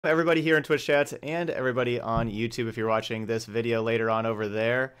Everybody here in Twitch chat and everybody on YouTube if you're watching this video later on over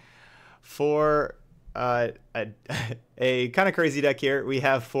there for a kind of crazy deck here. We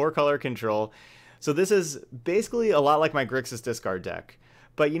have 4-color control. So this is basically a lot like my Grixis discard deck.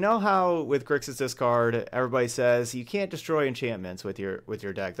 But you know how with Grixis discard everybody says you can't destroy enchantments with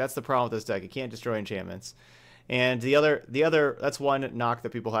your deck. That's the problem with this deck. You can't destroy enchantments. And the other that's one knock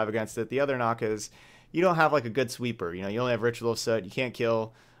that people have against it. The other knock is you don't have like a good sweeper. You know, you only have Ritual of Soot. You can't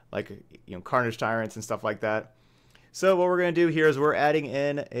kill like, you know, Carnage Tyrants and stuff like that. So what we're going to do here is we're adding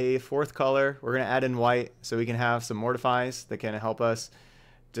in a 4th color. We're going to add in white so we can have some Mortifies that can help us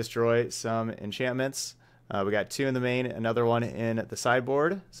destroy some enchantments. We got 2 in the main, another one in the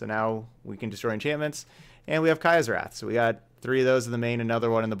sideboard. So now we can destroy enchantments. And we have Kaya's Wrath. So we got 3 of those in the main, another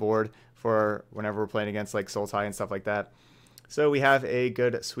one in the board for whenever we're playing against like Sultai and stuff like that. So we have a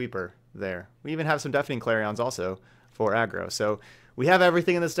good sweeper there. We even have some Deafening Clarions also for aggro. So we have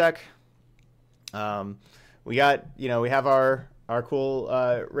everything in this deck. We got, you know, we have our cool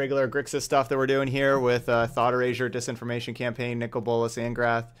regular Grixis stuff that we're doing here with Thought Erasure, Disinformation Campaign, Nicol Bolas,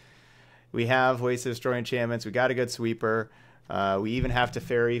 Angrath. We have ways to destroy enchantments. We got a good sweeper. We even have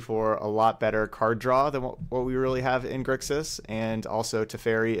Teferi for a lot better card draw than what we really have in Grixis. And also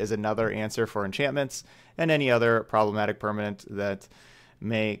Teferi is another answer for enchantments and any other problematic permanent that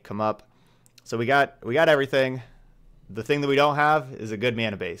may come up. So we got everything. The thing that we don't have is a good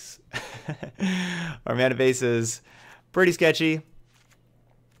mana base. Our mana base is pretty sketchy,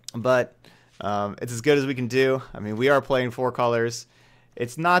 but it's as good as we can do. I mean, we are playing 4 colors.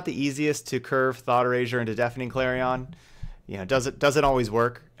 It's not the easiest to curve Thought Erasure into Deafening Clarion. You know, doesn't always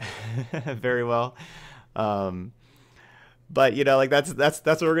work very well. But you know, like that's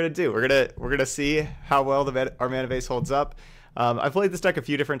what we're gonna do. We're gonna see how well our mana base holds up. I've played this deck a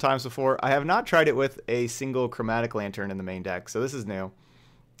few different times before. I have not tried it with a single Chromatic Lantern in the main deck, so this is new.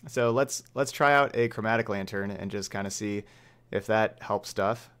 So let's try out a Chromatic Lantern and just kind of see if that helps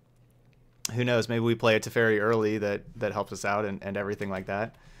stuff. Who knows? Maybe we play a Teferi early that helps us out and everything like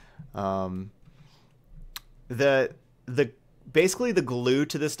that. Basically the glue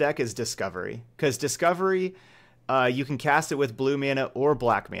to this deck is Discovery, because Discovery. You can cast it with blue mana or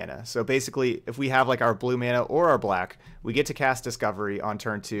black mana. So basically, if we have like our blue mana or our black, we get to cast Discovery on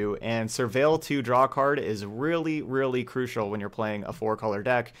turn 2. And Surveil 2 draw card is really, really crucial when you're playing a 4-color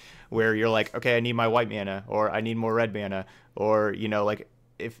deck where you're like, okay, I need my white mana, or I need more red mana, or, you know, like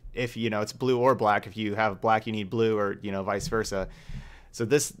if you know, it's blue or black. If you have black, you need blue, or, you know, vice versa. So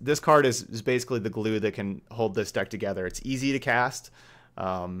this card is basically the glue that can hold this deck together. It's easy to cast.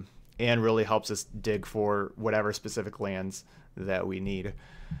 And really helps us dig for whatever specific lands that we need.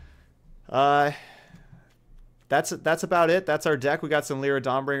 That's about it. That's our deck. We got some Lyra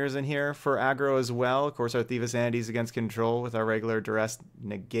Dawnbringers in here for aggro as well. Of course, our Thieves Andes against control with our regular Duress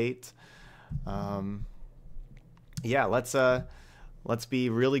Negate. Yeah, let's be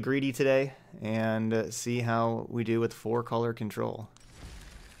really greedy today and see how we do with 4-color control.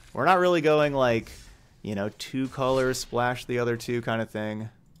 We're not really going like, you know, 2 colors splash the other 2 kind of thing.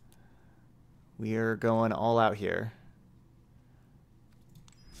 We are going all out here.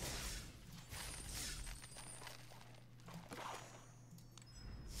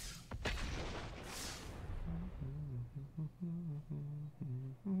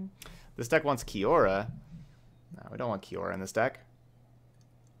 This deck wants Kiora. No, we don't want Kiora in this deck.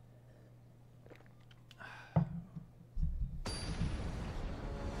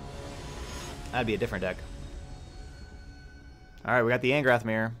 That'd be a different deck. Alright, we got the Angrath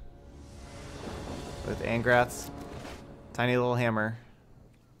Mirror. With Angrath's tiny little hammer.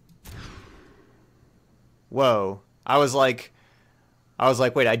 Whoa. I was like,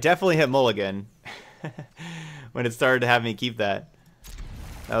 wait, I definitely hit mulligan when it started to have me keep that.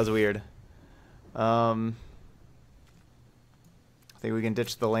 That was weird. I think we can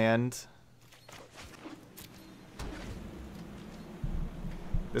ditch the land.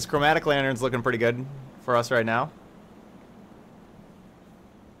 This Chromatic Lantern's looking pretty good for us right now.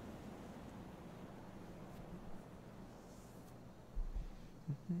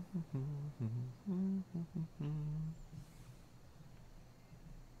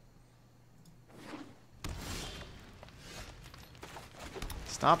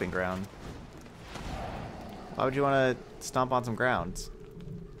 Stomping ground. Why would you want to stomp on some grounds?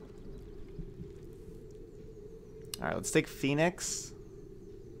 Alright, let's take Phoenix.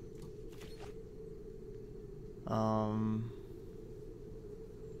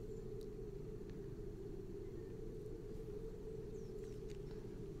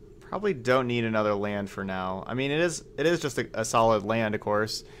 Probably don't need another land for now. I mean, it is just a solid land, of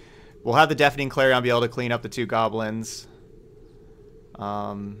course. We'll have the Deafening Clarion be able to clean up the 2 goblins.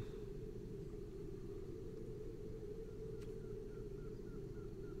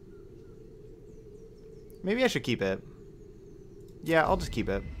 Maybe I should keep it. Yeah, I'll just keep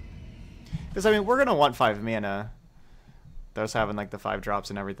it. Because, I mean, we're going to want 5 mana. Those having, like, the 5 drops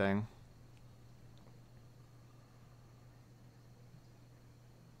and everything.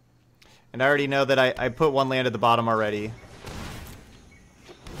 And I already know that I put 1 land at the bottom already.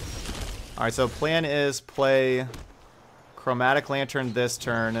 Alright, so plan is play Chromatic Lantern this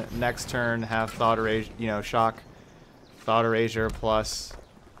turn. Next turn, have Thought Erasure, you know, Shock, Thought Erasure plus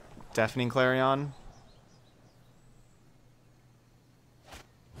Deafening Clarion.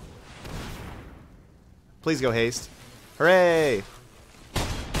 Please go haste. Hooray!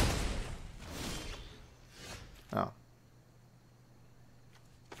 Oh.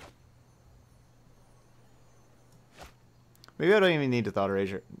 Maybe I don't even need to Thought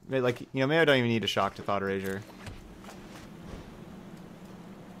Erasure. Like, you know, maybe I don't even need to Shock to Thought Erasure.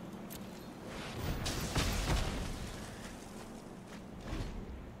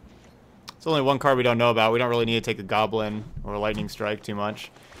 It's only one card we don't know about. We don't really need to take a Goblin or a Lightning Strike too much.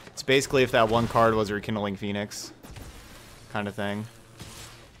 It's basically if that one card was a Rekindling Phoenix kind of thing.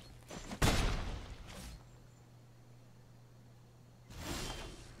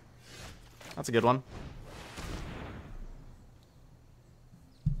 That's a good one.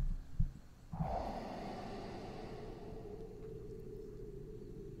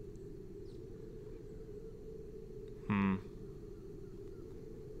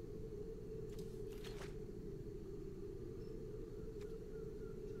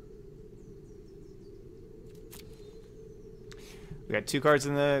 We got 2 cards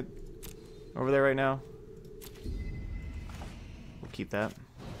in the over there right now. We'll keep that.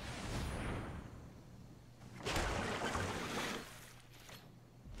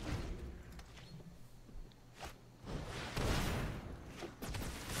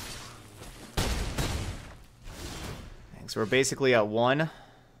 So we're basically at 1.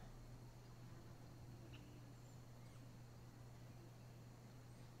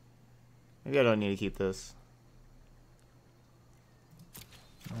 Maybe I don't need to keep this.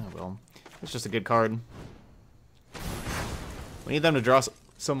 Oh, well. It's just a good card. We need them to draw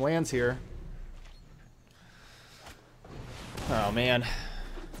some lands here. Oh, man.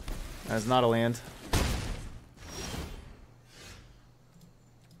 That's not a land.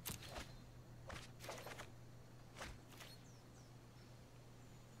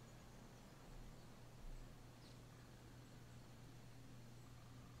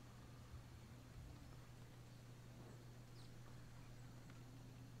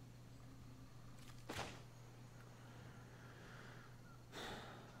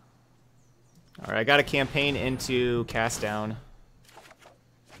 Alright, I got a campaign into Cast Down.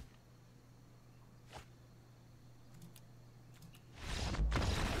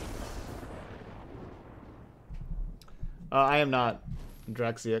 I am not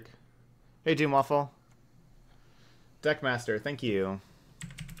Drexic. Hey, Doomwaffle. Deckmaster, thank you.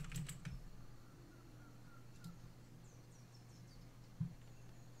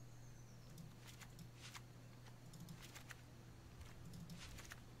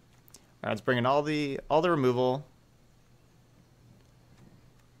 Alright, let's bring in all the removal.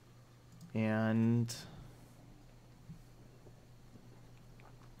 And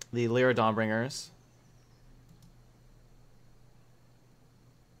the Lyra Dawnbringers.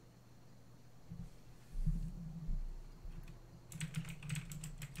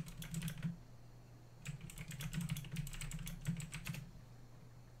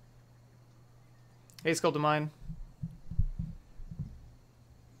 Hey, Sculpt of Mine.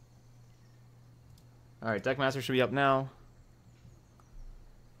 Alright, Deckmaster should be up now.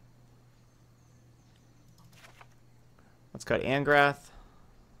 Let's cut Angrath.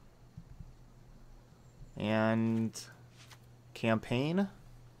 And Campaign.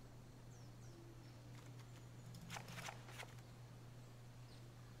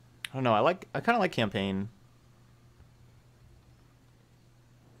 I don't know, I kinda like Campaign.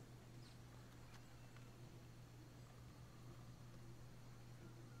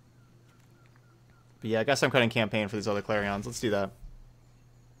 But yeah, I guess I'm cutting Campaign for these other Clarions. Let's do that.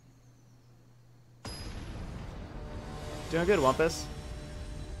 Doing good, Wumpus.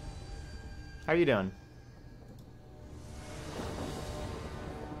 How are you doing?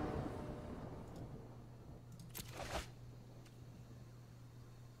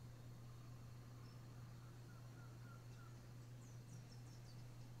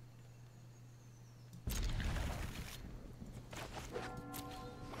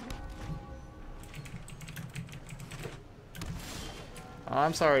 Oh,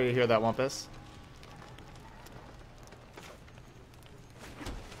 I'm sorry to hear that, Wumpus.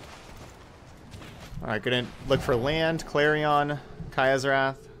 Alright, gonna look for land, Clarion, Kaya's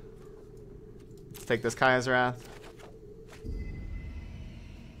Wrath. Let's take this Kaya's Wrath.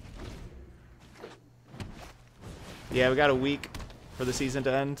 Yeah, we got a week for the season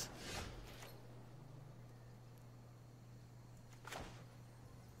to end.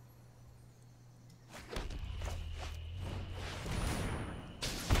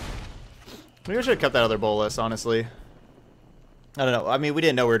 Maybe I should have kept that other bolus, honestly. I don't know. I mean, we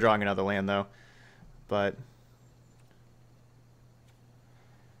didn't know we were drawing another land, though. But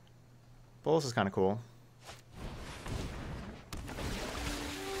bolus is kind of cool.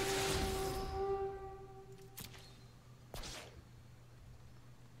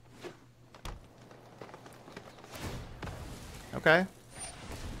 Okay.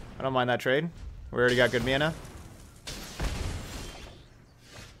 I don't mind that trade. We already got good mana.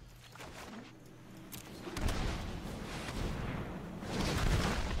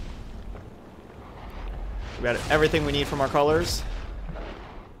 We got everything we need from our colors.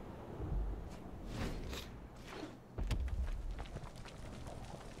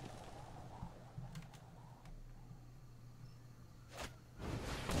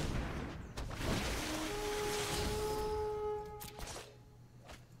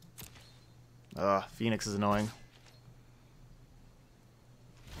 Ugh, Phoenix is annoying.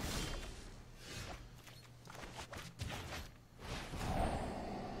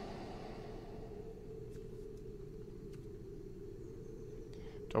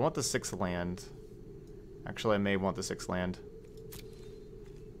 Do I want the 6th land? Actually, I may want the 6th land.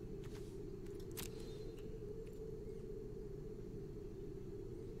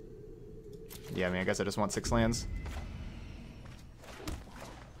 Yeah, I mean, I guess I just want 6 lands.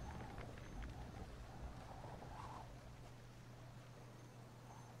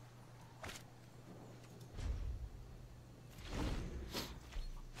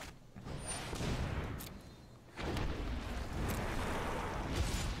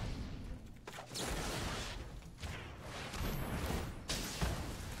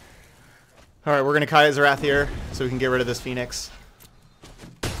 Alright, we're going to Kaya's Wrath here, so we can get rid of this Phoenix.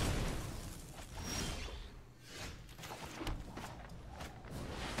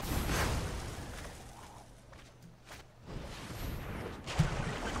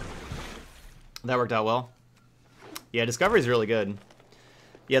 That worked out well. Yeah, Discovery is really good.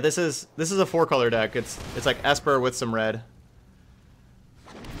 Yeah, this is a 4-color deck. It's like Esper with some red.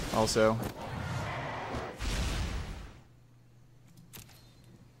 Also.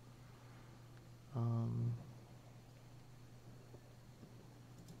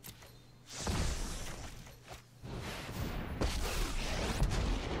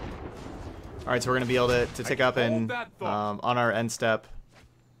 Alright, so we're going to be able to tick up and on our end step.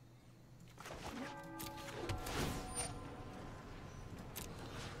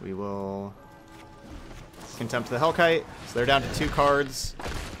 We will Contempt the Hellkite. So they're down to 2 cards.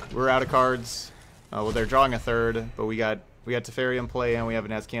 We're out of cards. Well, they're drawing a 3rd, but we got Teferi in play and we have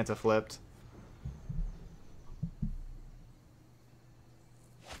an Azcanta flipped.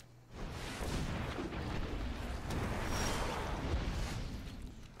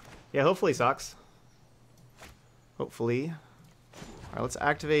 Yeah, hopefully sucks. Hopefully. Alright, let's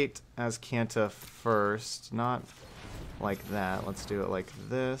activate Azcanta first. Not like that. Let's do it like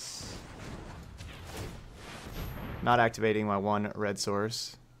this. Not activating my 1 red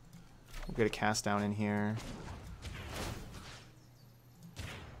source. We'll get a cast down in here.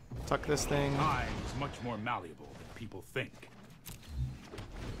 Tuck this thing. Time is much more malleable than people think.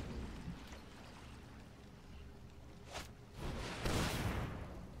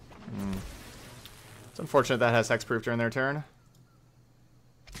 It's unfortunate that has hexproof during their turn.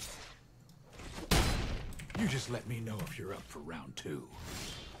 You just let me know if you're up for round 2.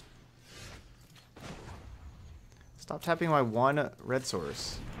 Stop tapping my 1 red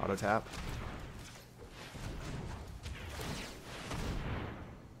source. Auto tap.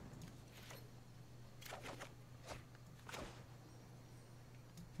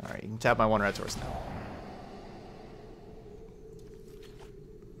 Alright, you can tap my 1 red source now.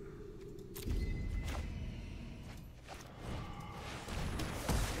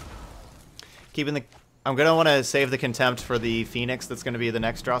 I'm gonna want to save the Contempt for the Phoenix. That's gonna be the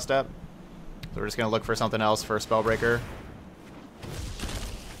next draw step. So we're just gonna look for something else for Spellbreaker.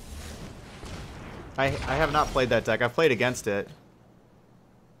 I have not played that deck. I've played against it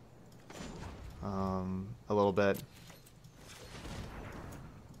a little bit.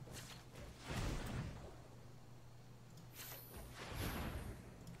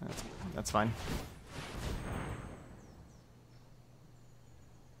 That's fine.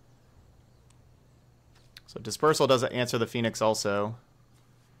 So Dispersal doesn't answer the Phoenix also.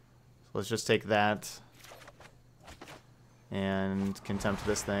 So let's just take that and contempt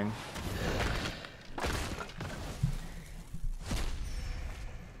this thing.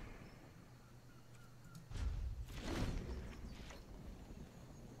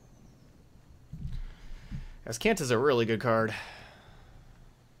 Ascant is a really good card.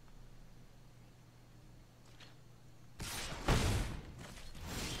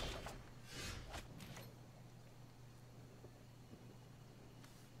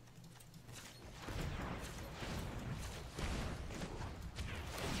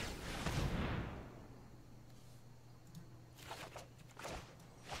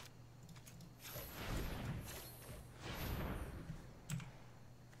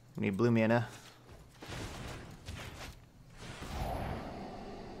 We need blue mana.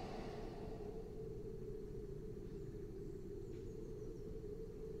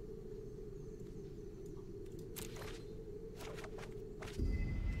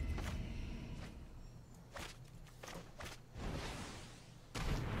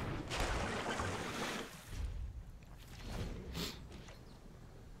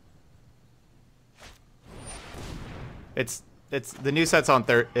 It's the new set's on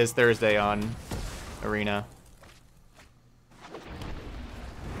is Thursday on Arena.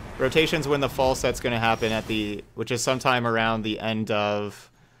 Rotation's when the fall set's going to happen at which is sometime around the end of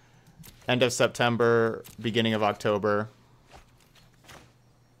September, beginning of October.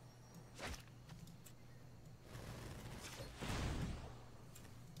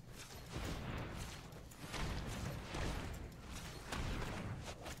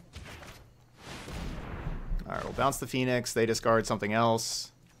 Alright, we'll bounce the Phoenix. They discard something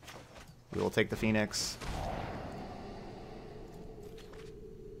else. We will take the Phoenix.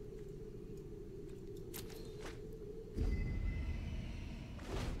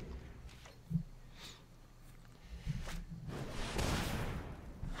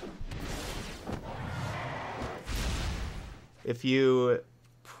 If you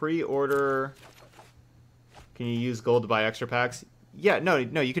pre-order, can you use gold to buy extra packs? Yeah, no,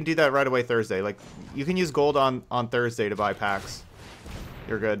 you can do that right away Thursday. Like, you can use gold on Thursday to buy packs.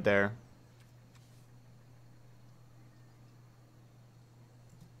 You're good there.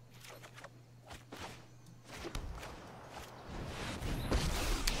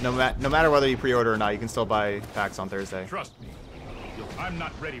 No matter whether you pre-order or not, you can still buy packs on Thursday. Trust me, I'm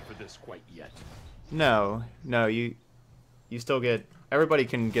not ready for this quite yet. No, you still get... Everybody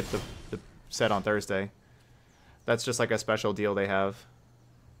can get the set on Thursday. That's just like a special deal they have.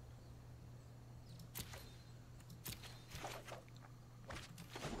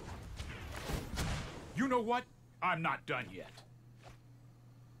 You know what? I'm not done yet.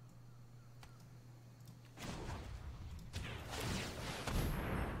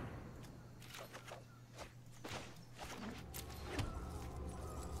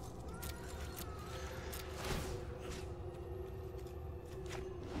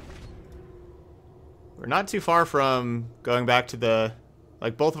 We're not too far from going back to the...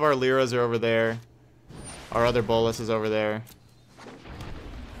 Like, both of our Lyras are over there. Our other Bolus is over there.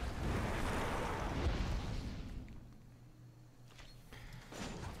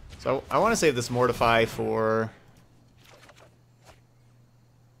 So, I want to save this Mortify for...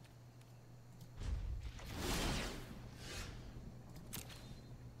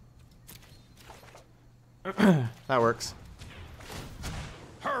 That works.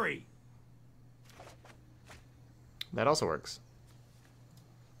 Hurry! That also works.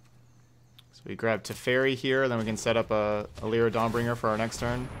 So we grab Teferi here, then we can set up a Lyra Dawnbringer for our next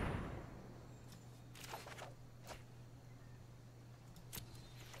turn.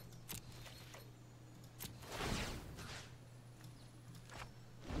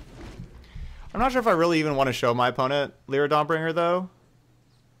 I'm not sure if I really even want to show my opponent Lyra Dawnbringer, though.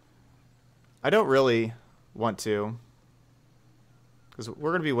 I don't really want to, because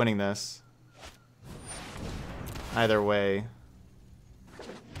we're going to be winning this either way.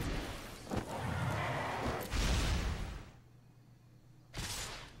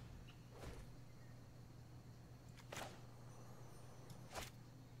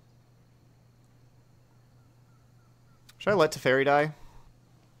 Should I let Teferi die?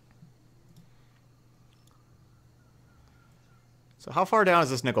 So how far down is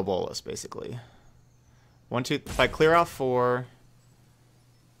this Nicol Bolas, basically? 1, 2... If I clear off 4,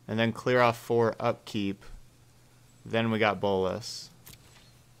 and then clear off 4 upkeep, then we got Bolas.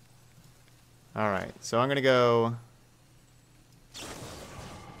 Alright, so I'm going to go...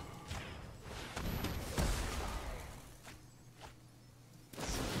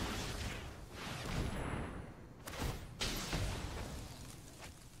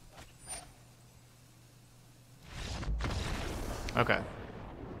 Okay.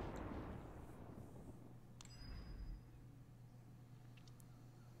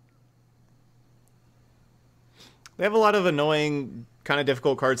 They have a lot of annoying, kind of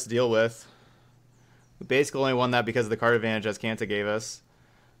difficult cards to deal with. We basically only won that because of the card advantage as Kanta gave us.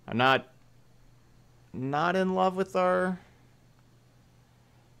 I'm not in love with our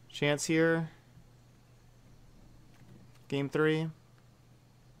chance here. Game 3.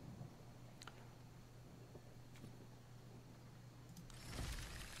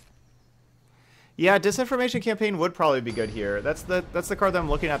 Yeah, Disinformation Campaign would probably be good here. That's the card that I'm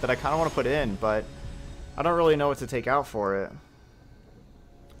looking at that I kind of want to put in, but I don't really know what to take out for it.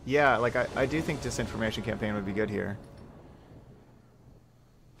 Yeah, like I do think Disinformation Campaign would be good here.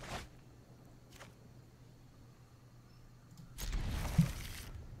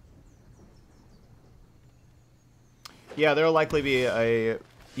 Yeah, there'll likely be a,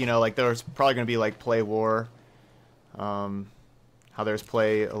 you know, like there's probably going to be like play War. How there's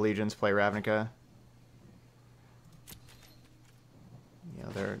play Allegiance, play Ravnica. You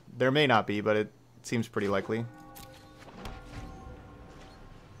know, there may not be, but it seems pretty likely.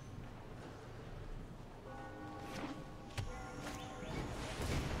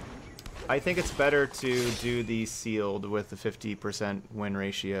 I think it's better to do the sealed with the 50% win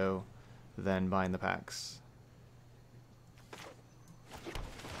ratio than buying the packs.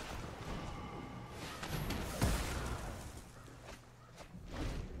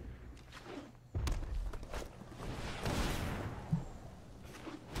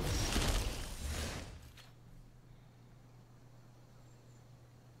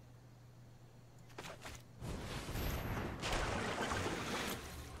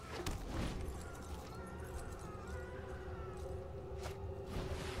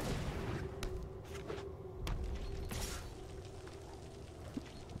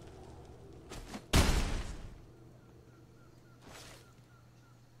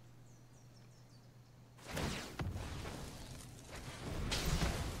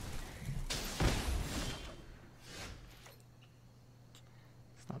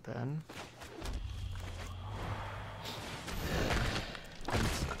 Not bad.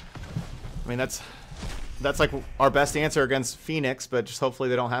 I mean, that's like our best answer against Phoenix, but just hopefully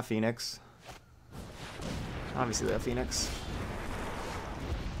they don't have Phoenix. Obviously they have Phoenix.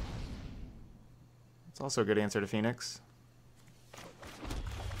 It's also a good answer to Phoenix.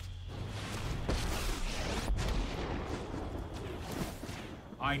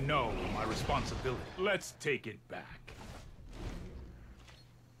 I know my responsibility. Let's take it back.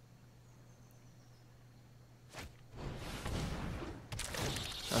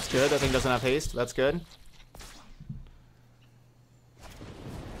 That's good. That thing doesn't have haste. That's good.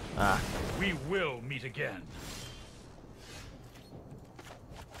 Ah. We will meet again.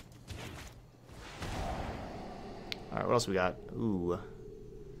 Alright, what else we got? Ooh.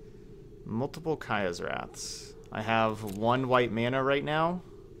 Multiple Kaya's Wraths. I have 1 white mana right now.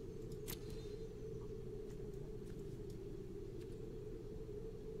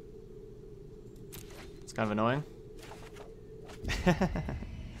 It's kind of annoying.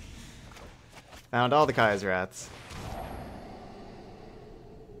 Found all the Kaya's Wraths.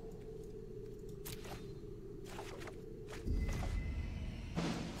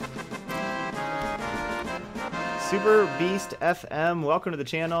 Super Beast FM, welcome to the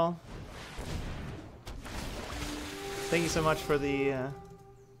channel. Thank you so much for the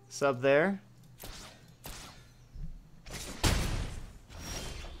sub there.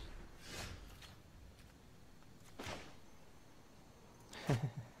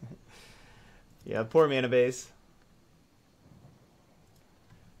 Yeah, poor mana base.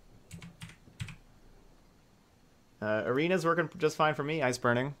 Arena's working just fine for me. Ice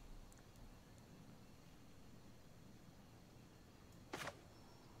burning.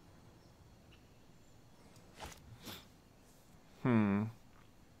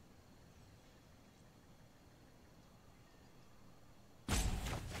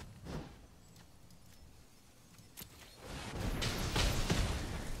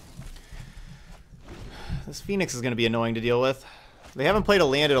 This Phoenix is going to be annoying to deal with. They haven't played a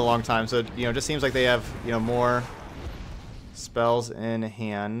land in a long time, so it, you know, just seems like they have, you know, more spells in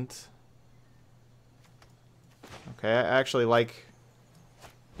hand. Okay, I actually like...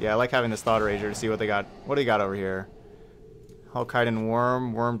 Yeah, I like having this Thought Rager to see what they got. What do you got over here? Hellkite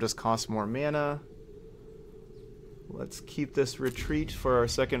Worm. Worm just costs more mana. Let's keep this retreat for our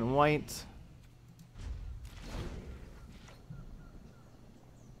second white.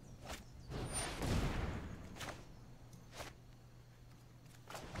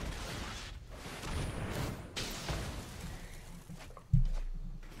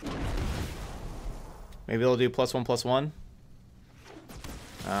 Maybe they'll do +1/+1.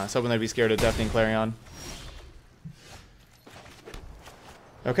 I was hoping they'd be scared of Deafening Clarion.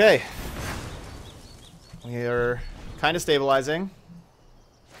 Okay. We're kind of stabilizing.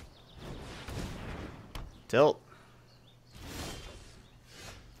 Tilt.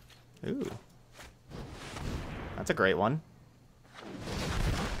 Ooh. That's a great one.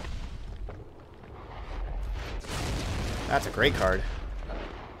 That's a great card.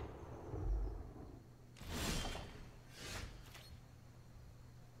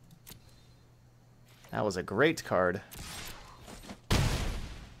 That was a great card.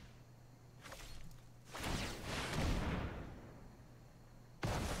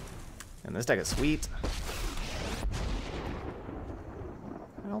 And this deck is sweet.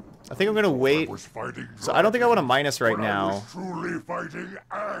 Well, I think I'm gonna wait. So I don't think I want to minus right now.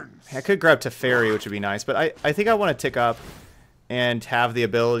 I could grab Teferi, which would be nice, but I think I want to tick up and have the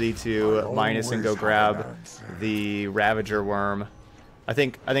ability to minus and go grab the Ravager Worm. I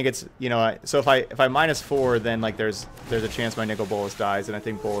think it's, you know, so if I -4, then like there's a chance my Nicol Bolas dies, and I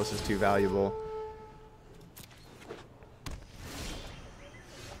think Bolas is too valuable.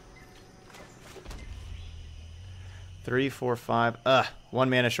 Three, 4, 5. 1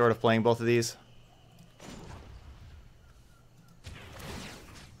 mana short of playing both of these.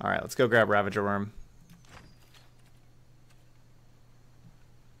 All right, let's go grab Ravager Worm.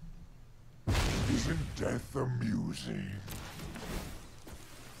 Isn't death amusing?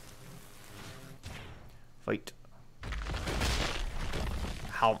 Fight.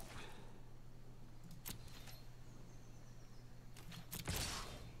 How?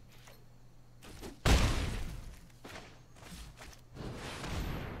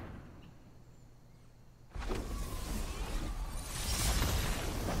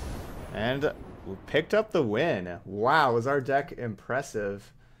 And we picked up the win. Wow, was our deck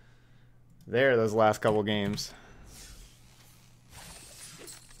impressive there those last couple games.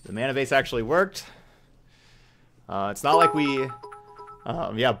 The mana base actually worked. It's not like we...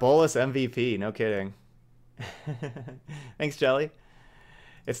 yeah, Bolas MVP, no kidding. Thanks, Jelly.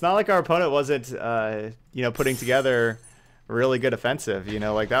 It's not like our opponent wasn't, you know, putting together a really good offensive, you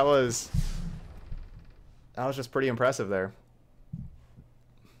know, like that was just pretty impressive there.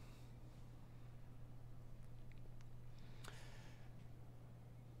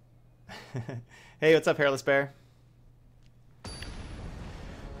 Hey, what's up, Hairless Bear?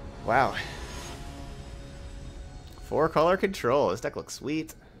 Wow. 4-color control. This deck looks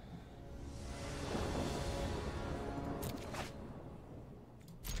sweet.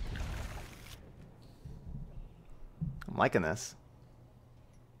 I'm liking this.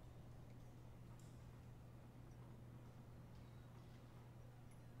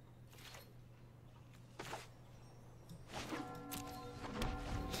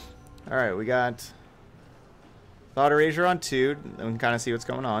 Alright, we got Thought Erasure on 2. Then we can kind of see what's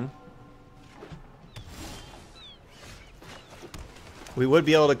going on. We would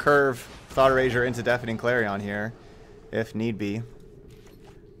be able to curve Thought Erasure into Deafening Clarion here, if need be.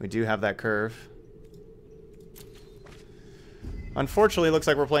 We do have that curve. Unfortunately, it looks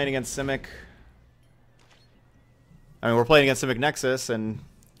like we're playing against Simic. I mean, we're playing against Simic Nexus, and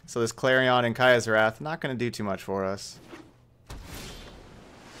so this Clarion and Kaya's Wrath not going to do too much for us.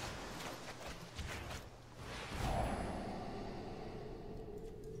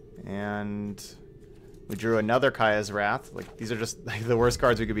 And we drew another Kaya's Wrath. Like, these are just like the worst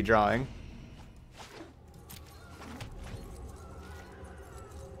cards we could be drawing.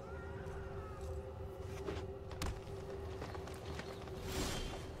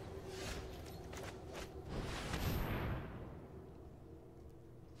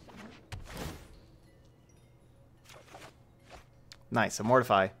 Nice, a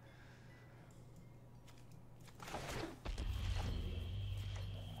Mortify.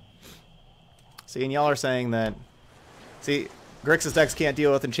 See, and y'all are saying that... See, Grixis decks can't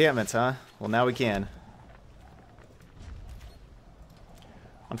deal with enchantments, huh? Well, now we can.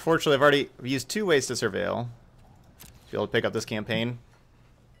 Unfortunately, I've already used 2 ways to Surveil. Be able to pick up this campaign.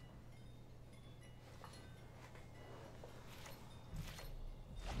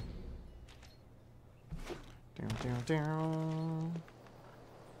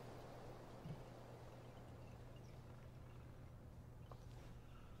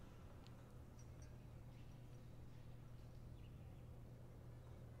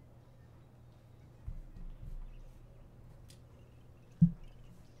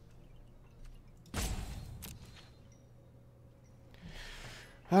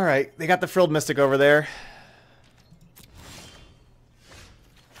 Alright, they got the Frilled Mystic over there.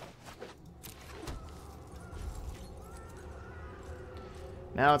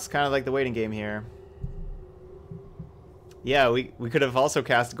 Now it's kind of like the waiting game here. Yeah, we could have also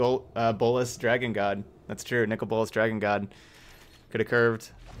cast Bolas Dragon God. That's true, Nicol Bolas Dragon God. Could have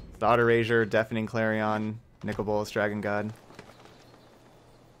curved The Auto Erasure, Deafening Clarion, Nicol Bolas, Dragon God.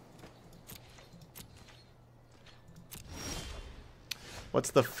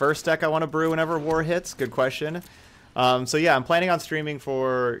 What's the first deck I want to brew whenever war hits? Good question. So yeah, I'm planning on streaming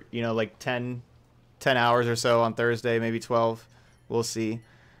for, you know, like 10 hours or so on Thursday, maybe 12. We'll see.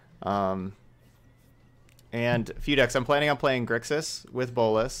 And a few decks. I'm planning on playing Grixis with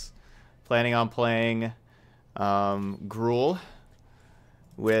Bolas. Planning on playing Gruul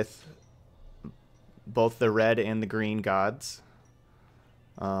with both the red and the green gods.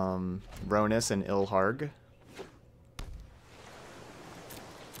 Ronus and Ilharg.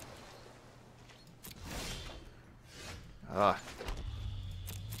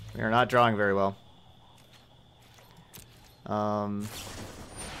 We are not drawing very well. I'm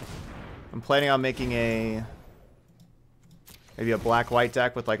planning on making maybe a black-white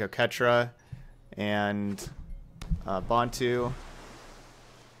deck with like a Ketra and Bontu.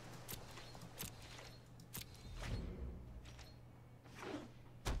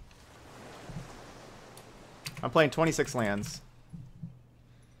 I'm playing 26 lands.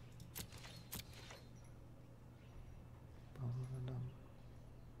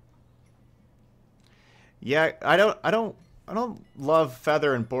 Yeah, I don't love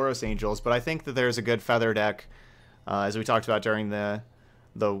Feather and Boros Angels, but I think that there's a good Feather deck, as we talked about during the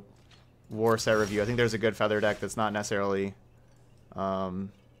War set review. I think there's a good Feather deck that's not necessarily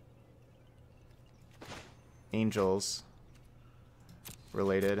Angels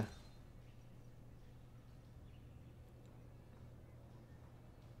related.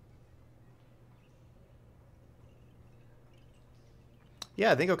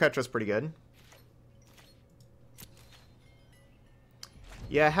 Yeah, I think Oketra's pretty good.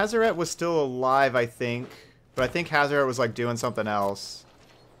 Yeah, Hazaret was still alive, I think. But I think Hazaret was, like, doing something else.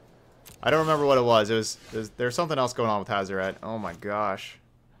 I don't remember what it was. There's something else going on with Hazaret. Oh my gosh.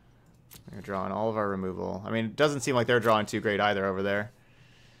 They're drawing all of our removal. I mean, it doesn't seem like they're drawing too great either over there.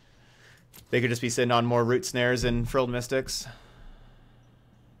 They could just be sitting on more Root Snares and Frilled Mystics.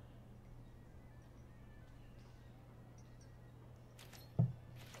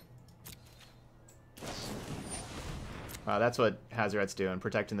 That's what Hazaret's doing,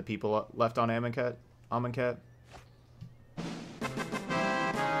 protecting the people left on Amonkhet.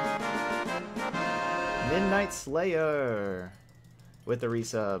 Midnight Slayer with the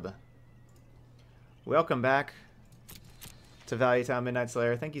resub. Welcome back to Value Town, Midnight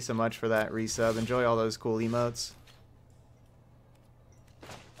Slayer. Thank you so much for that resub. Enjoy all those cool emotes.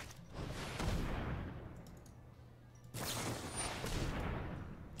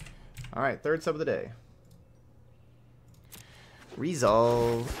 All right, third sub of the day.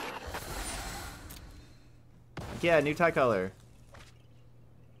 Resolve. Yeah, new tie color.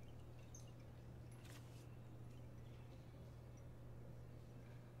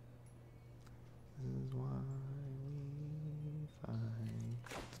 This is why we fight.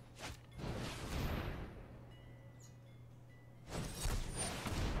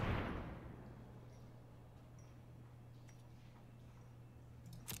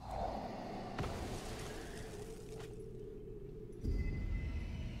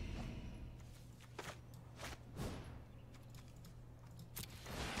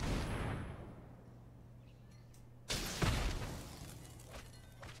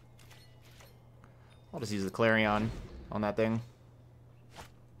 I'll just use the Clarion on that thing.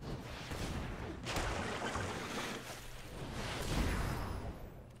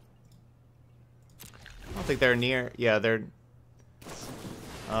 I don't think they're near. Yeah, they're...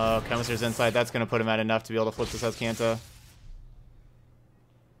 Oh, Chemister's inside. That's going to put him at enough to be able to flip this Azcanta.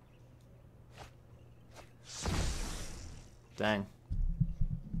 Dang.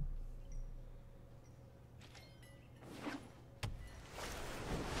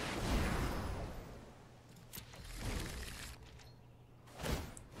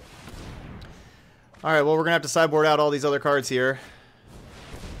 Alright, well, we're going to have to sideboard out all these other cards here.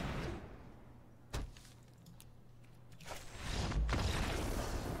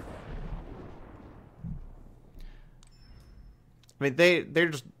 I mean, they're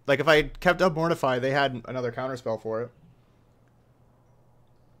just... Like, if I kept up Mortify, they had another counterspell for it.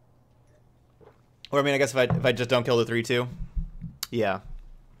 Or, I mean, I guess if I just don't kill the 3-2. Yeah.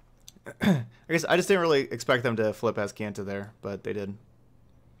 I guess I just didn't really expect them to flip Azcanta there, but they did.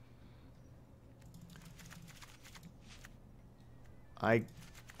 I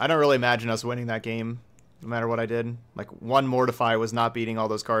don't really imagine us winning that game, no matter what I did. Like, one Mortify was not beating all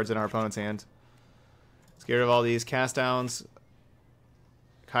those cards in our opponent's hand. Let's get rid of all these cast downs,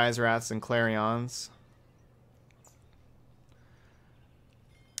 Kaisrats, and Clarions.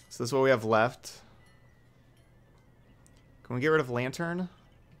 So this is what we have left. Can we get rid of Lantern?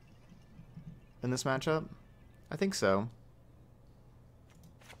 in this matchup? I think so.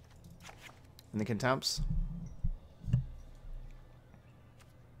 In the contempts.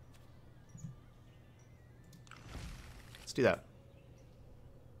 Let's do that.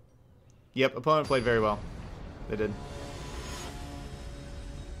 Yep, opponent played very well. They did.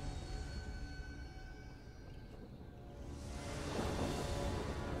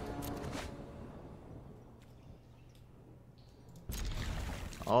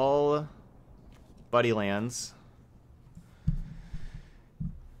 All buddy lands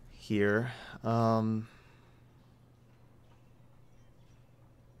here.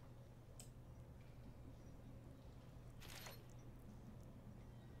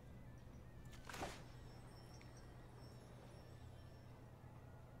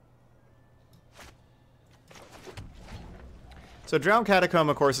 So Drowned Catacomb,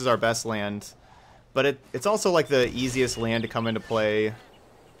 of course, is our best land, but it's also like the easiest land to come into play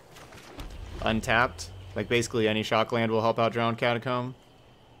untapped. Like basically any shock land will help out Drowned Catacomb.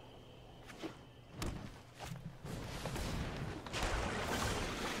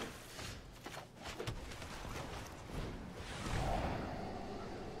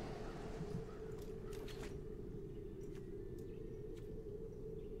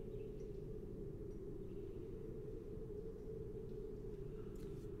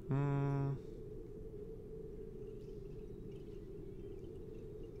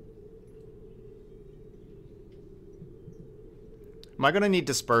 Am I going to need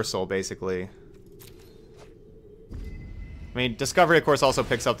Dispersal, basically? I mean, Discovery, of course, also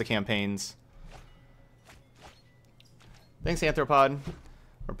picks up the campaigns. Thanks, Anthropod.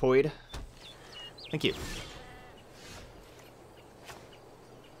 Or Poid. Thank you.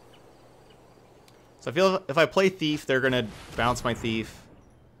 So I feel if I play Thief, they're going to bounce my Thief.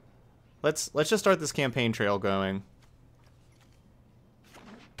 Let's just start this campaign trail going.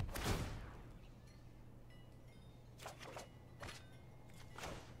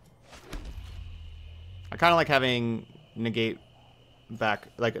 I kind of like having negate back,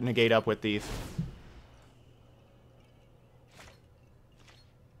 like negate up with Thief.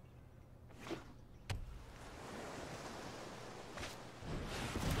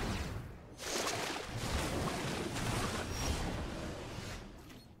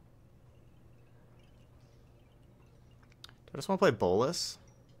 I just want to play Bolus.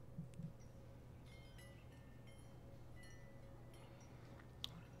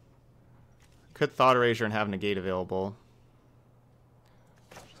 Could Thought Erasure and have Negate available.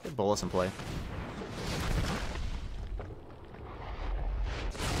 Just get Bolus and play.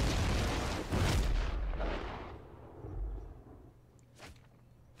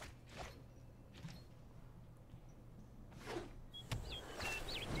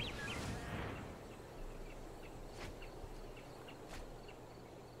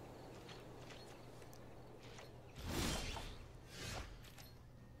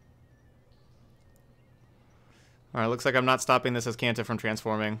 Alright, looks like I'm not stopping this as Kanta from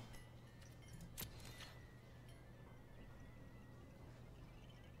transforming.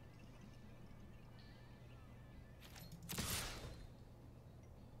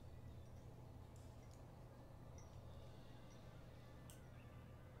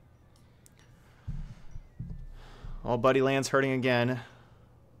 All buddy lands hurting again.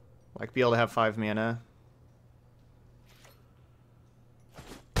 Like to be able to have 5 mana.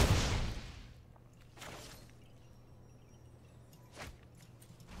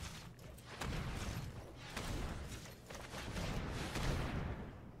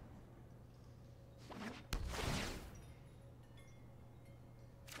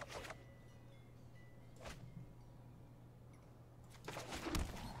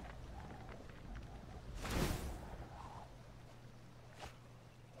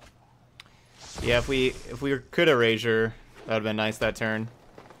 Yeah, if we could Erasure, that would have been nice that turn.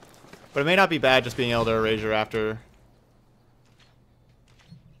 But it may not be bad just being able to Erasure after.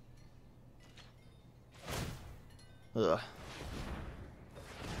 Ugh.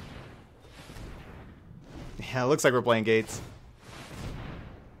 Yeah, it looks like we're playing Gates.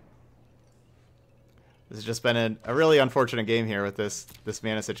 This has just been a really unfortunate game here with this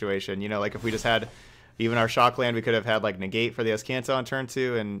mana situation. You know, like if we just had even our shock land, we could have had like Negate for the Azcanta on turn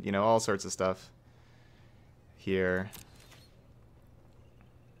 2 and, you know, all sorts of stuff here.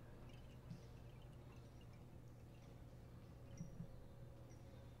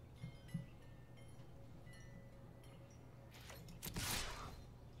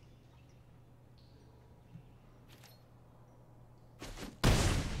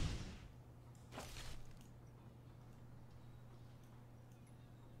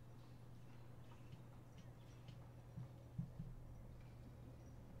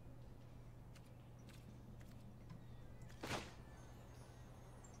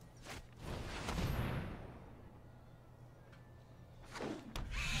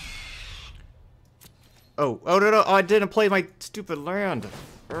 Oh no no! Oh, I didn't play my stupid land.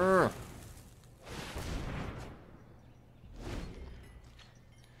 Urgh.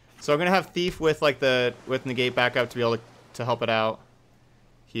 So I'm gonna have Thief with like with negate backup to be able to help it out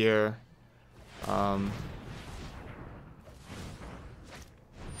here. I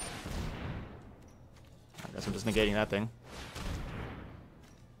guess I'm just negating that thing.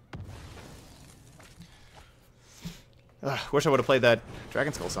 Wish I would have played that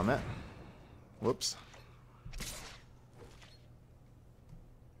Dragon Skull Summit. Whoops.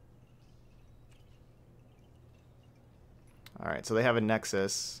 Alright, so they have a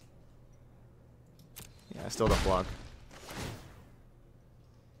Nexus. Yeah, I still don't block.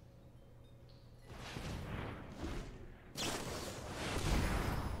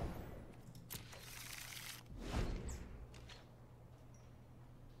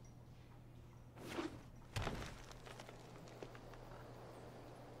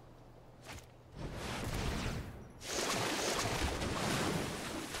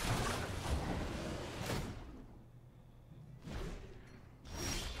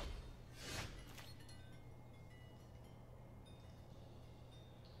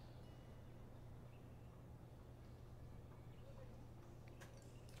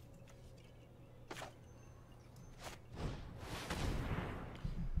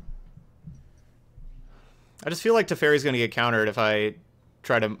 I just feel like Teferi's going to get countered if I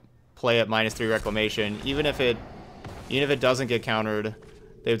try to play at -3 Reclamation. Even if it doesn't get countered,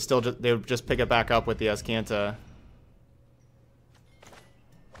 they would just pick it back up with the Azcanta.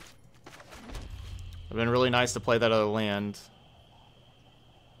 It'd been really nice to play that other land.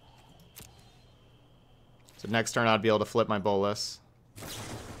 So next turn I'd be able to flip my Bolus.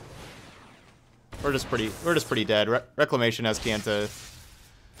 We're just pretty dead. Reclamation Azcanta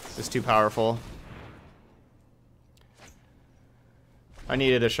is too powerful. I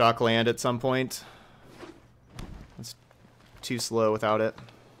needed a shock land at some point. It's too slow without it.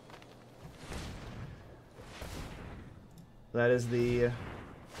 That is the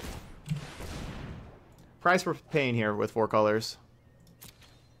price we're paying here with 4 colors.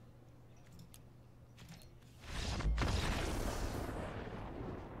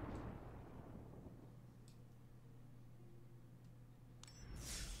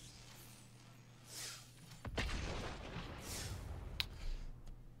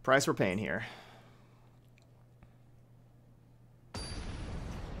 Price we're paying here.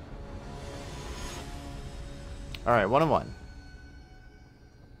 All right, 1-1.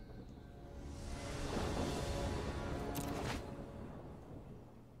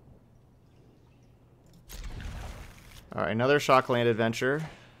 All right, another Shockland Adventure.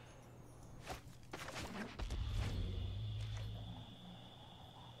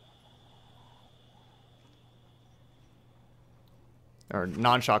 Or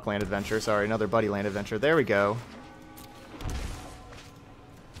non-shock land adventure, sorry, another buddy land adventure. There we go.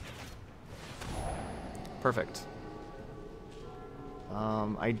 Perfect.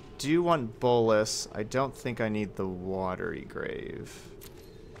 I do want Bolus. I don't think I need the Watery Grave.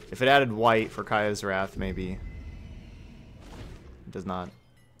 If it added white for Kaya's Wrath, maybe. It does not.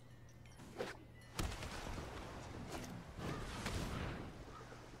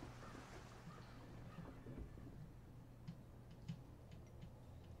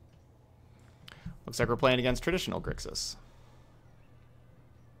 Looks like we're playing against traditional Grixis.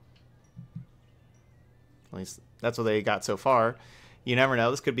 At least that's what they got so far. You never know.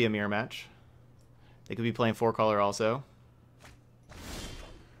 This could be a mirror match. They could be playing 4-color also.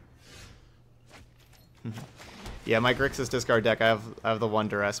 Yeah, my Grixis discard deck, I have the 1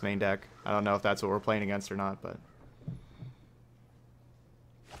 Duress main deck. I don't know if that's what we're playing against or not, but...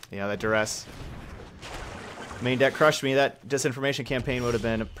 Yeah, that Duress main deck crushed me. That disinformation campaign would have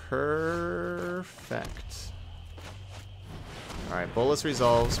been perfect. Alright, Bolus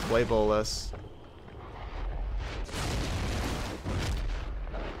resolves. Play Bolus.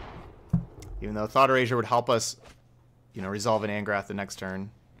 Even though Thought Erasure would help us, you know, resolve an Angrath the next turn.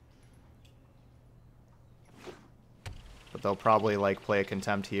 But they'll probably, like, play a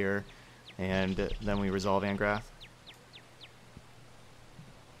Contempt here, and then we resolve Angrath.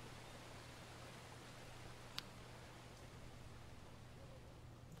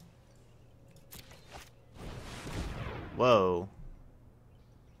 Whoa.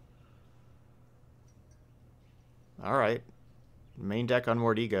 Alright. Main deck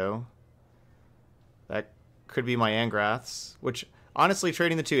Unmoored Ego. That could be my Angraths, which honestly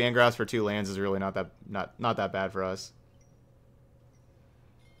trading the 2 Angraths for 2 lands is really not that bad for us.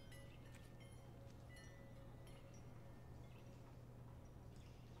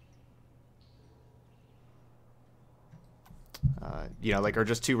 You know, like, or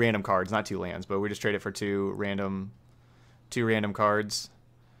just 2 random cards, not 2 lands, but we just trade it for 2 random cards.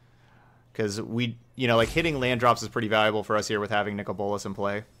 Because we, you know, like, hitting land drops is pretty valuable for us here with having Nicol Bolas in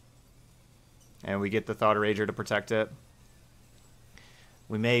play. And we get the Thought Rager to protect it.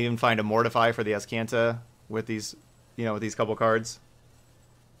 We may even find a Mortify for the Escanta with these, you know, with these couple cards.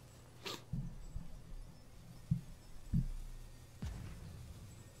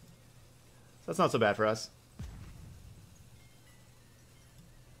 So that's not so bad for us.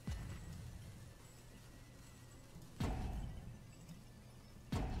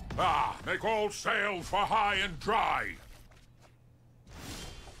 Ah, make all sail for high and dry.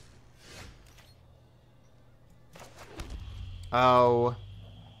 Oh.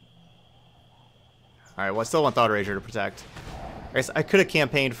 Alright, well, I still want Thought Rager to protect. I guess I could have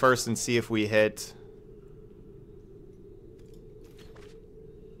campaigned first and see if we hit.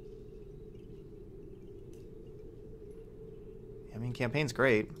 I mean, campaign's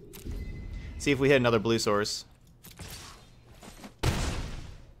great. See if we hit another blue source.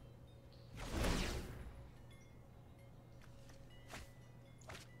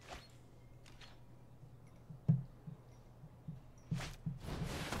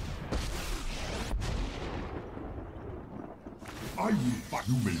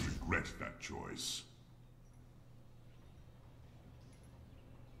 You may regret that choice.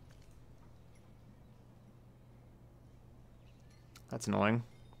 That's annoying.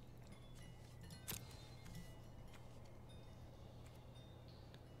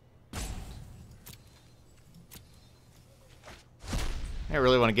 I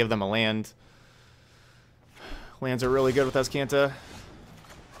really want to give them a land. Lands are really good with Escanta.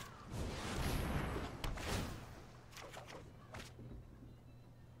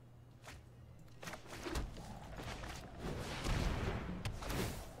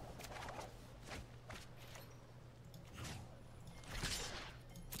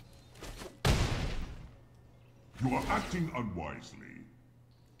 You are acting unwisely.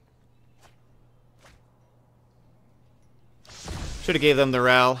 Should have gave them the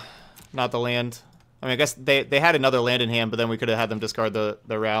Ral, not the land. I mean, I guess they had another land in hand, but then we could have had them discard the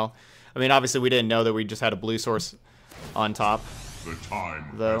Ral. I mean, obviously we didn't know that we just had a blue source on top. The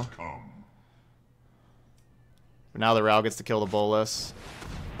time though. has come. But now the Ral gets to kill the Bolas.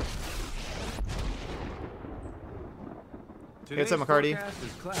 What's up, McCarty? Forecast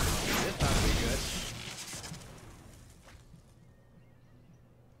is cloudy. This ought to be good.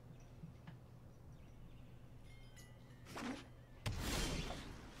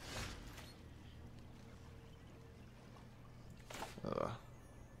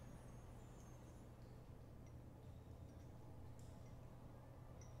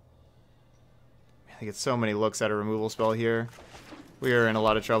 I get so many looks at a removal spell here. We are in a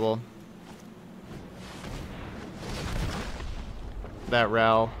lot of trouble. That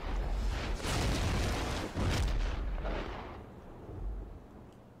Ral.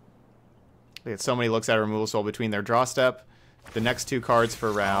 They get so many looks at a removal spell between their draw step, the next 2 cards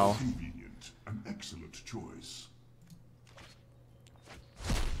for Ral. Convenient. An excellent choice.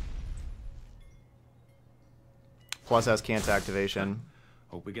 Plus Escanta activation.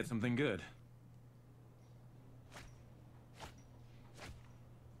 Hope we get something good.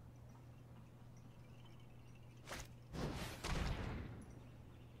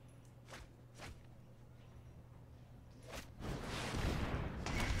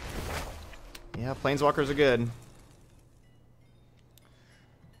 Yeah, Planeswalkers are good.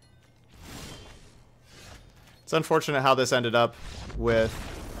 It's unfortunate how this ended up with...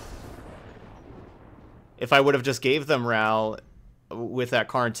 If I would have just gave them Ral with that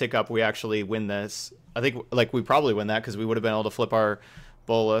Karn tick up, we actually win this. I think, like, we probably win that because we would have been able to flip our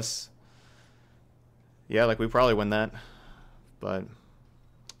Bolas. Yeah, like, we probably win that. But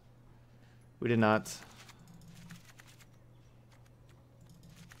we did not.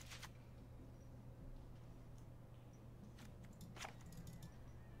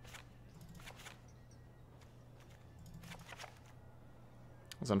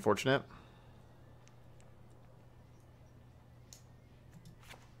 It was unfortunate.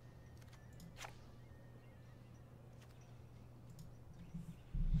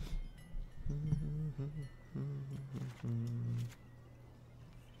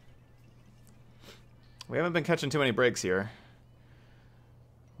 We haven't been catching too many breaks here.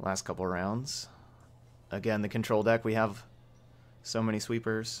 Last couple rounds. Again, the control deck, we have so many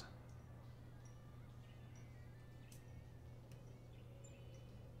sweepers.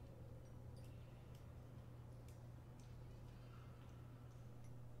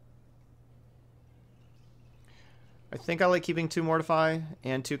 I think I like keeping 2 Mortify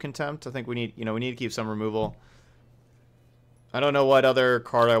and 2 Contempt. I think we need, we need to keep some removal. I don't know what other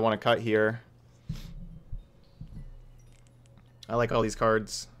card I want to cut here. I like all these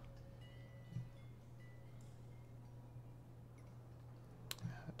cards.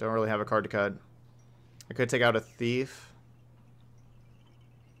 Don't really have a card to cut. I could take out a Thief.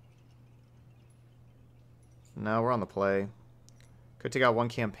 No, we're on the play. Could take out one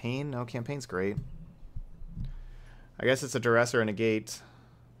Campaign. No, Campaign's great. I guess it's a Duress or a Negate.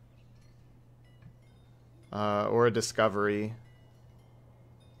 Or a Discovery. I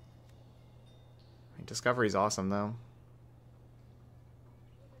mean, Discovery's awesome, though.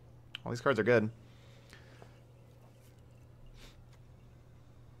 All these cards are good.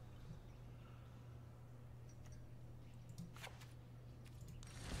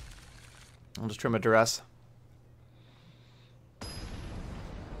 I'll just trim a Duress.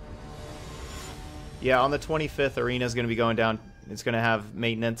 Yeah, on the 25th, Arena is going to be going down. It's going to have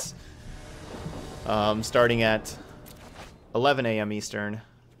maintenance starting at 11 a.m. Eastern.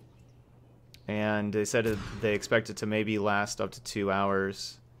 And they said they expect it to maybe last up to 2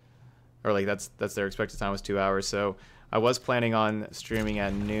 hours. Or like that's their expected time was 2 hours. So I was planning on streaming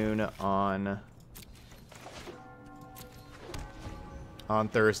at noon on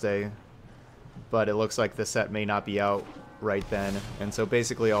Thursday. But it looks like the set may not be out right then. And so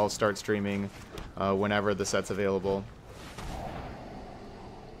basically I'll start streaming whenever the set's available.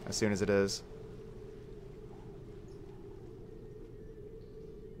 As soon as it is.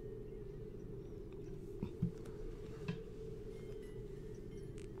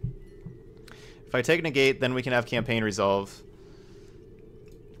 If I take Negate, then we can have Campaign resolve.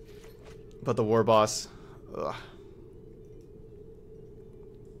 But the War Boss... Ugh.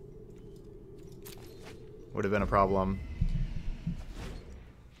 Would have been a problem.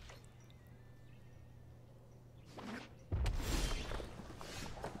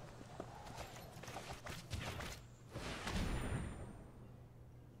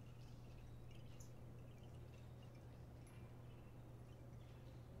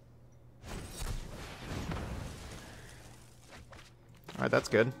 Alright, that's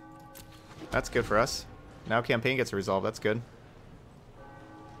good. That's good for us. Now Campaign gets resolved, that's good.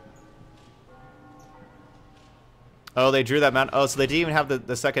 Oh, they drew that mountain. Oh, so they didn't even have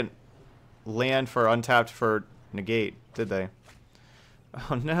the second land for untapped for Negate, did they?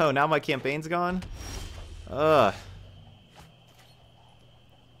 Oh no, now my Campaign's gone? Ugh.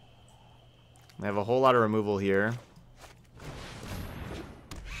 I have a whole lot of removal here.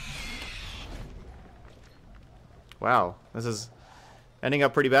 Wow, this is ending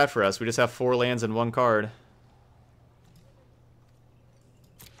up pretty bad for us. We just have 4 lands and 1 card.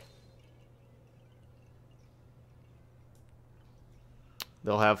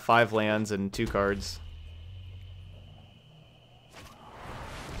 They'll have 5 lands and 2 cards.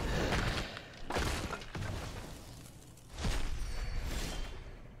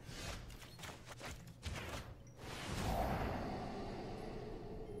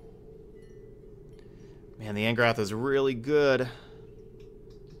 Man, the Angrath is really good.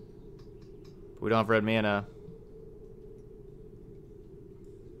 We don't have red mana.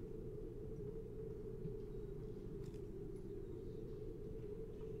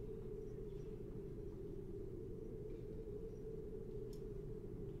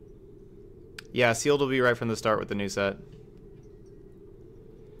 Yeah, sealed will be right from the start with the new set.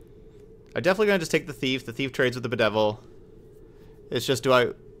 I'm definitely going to just take the Thief. The Thief trades with the Bedevil. It's just,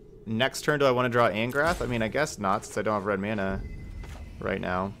 next turn, do I want to draw Angrath? I mean, I guess not, since I don't have red mana right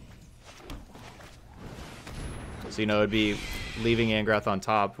now. So, you know, it'd be leaving Angrath on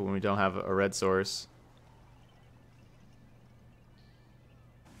top when we don't have a red source.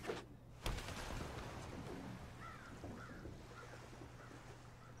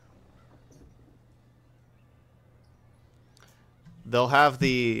 They'll have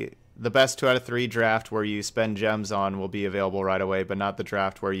the best 2 out of 3 draft where you spend gems on will be available right away, but not the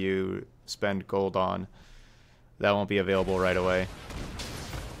draft where you spend gold on. That won't be available right away.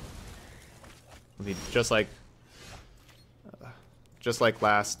 It'll be just like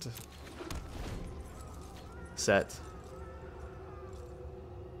last set.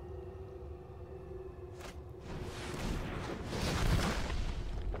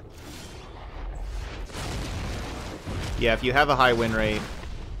 Yeah, if you have a high win rate,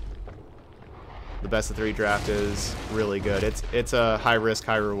 the best of 3 draft is really good. It's a high risk,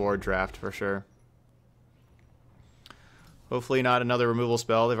 high reward draft for sure. Hopefully not another removal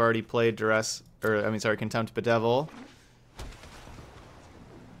spell. They've already played Contempt Bedevil.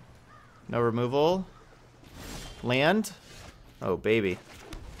 No removal. Land. Oh, baby.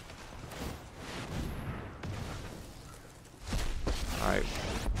 Alright.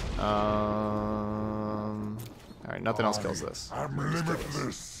 Alright, Alright, nothing else kills this. I'm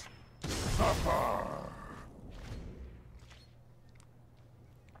limitless.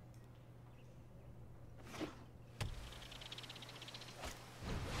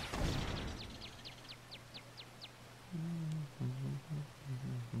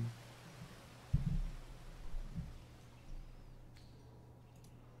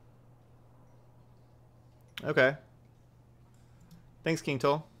 Okay. Thanks, King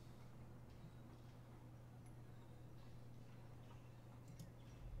Toll.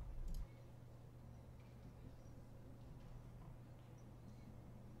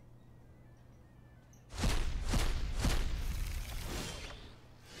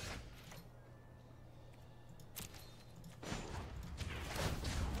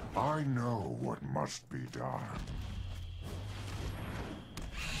 I know what must be done.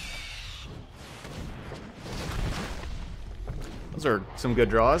 Those are some good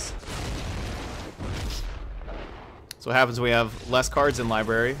draws. So what happens when we have less cards in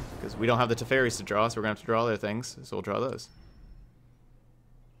library, because we don't have the Teferis to draw, so we're going to have to draw other things, so we'll draw those.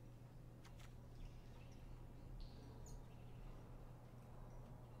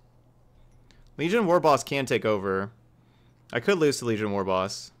 Legion War Boss can take over. I could lose to Legion War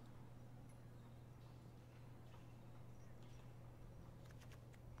Boss.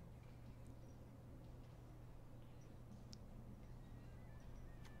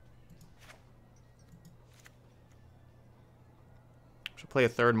 Should play a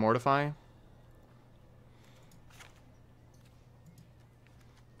third Mortify.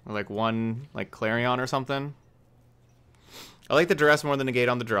 Or like one, like Clarion or something. I like the Duress more than Negate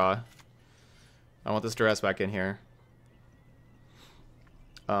on the draw. I want this Duress back in here.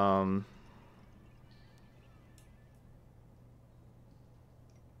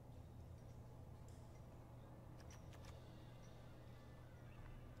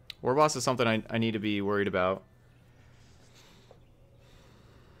 War Boss is something I need to be worried about.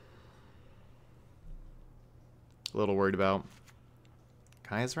 A little worried about.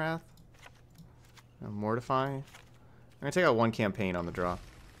 Kaya's Wrath? Mortify? I'm going to take out one campaign on the draw.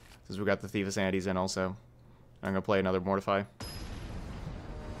 Since we got the Thief of Sanities in also. I'm going to play another Mortify.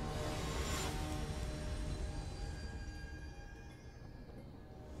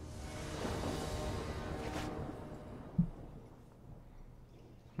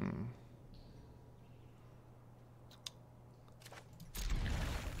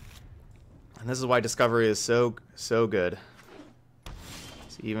 And this is why Discovery is so good.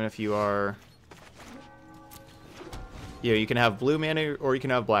 So even if you are... Yeah, you can have blue mana or you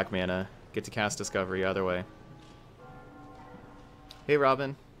can have black mana. Get to cast Discovery either way. Hey,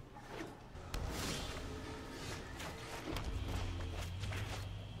 Robin.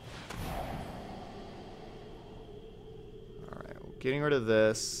 Alright, getting rid of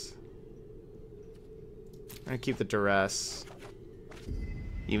this. I'm going to keep the Duress.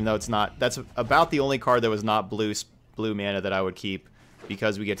 Even though it's not... That's about the only card that was not blue mana that I would keep.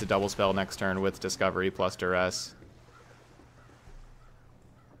 Because we get to double spell next turn with Discovery plus Duress.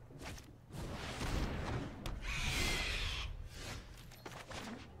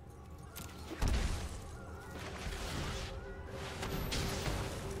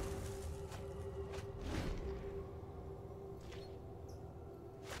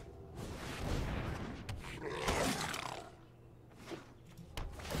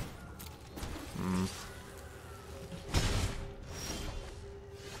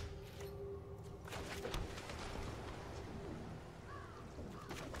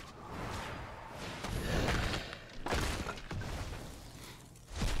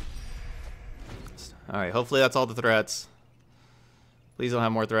 Alright, hopefully that's all the threats. Please don't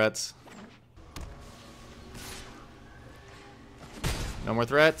have more threats. No more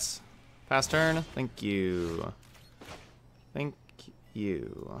threats. Pass turn. Thank you. Thank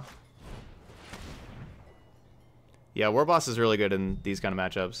you. Yeah, War Boss is really good in these kind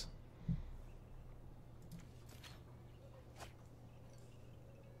of matchups.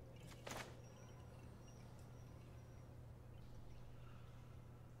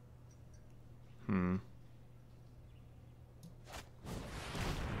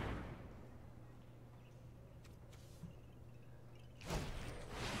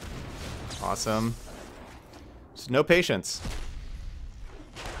 Awesome. Just no patience.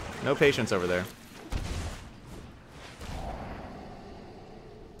 No patience over there.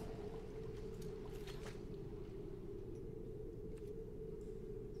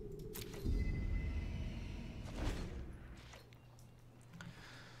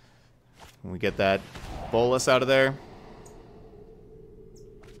 When we get that bolus out of there.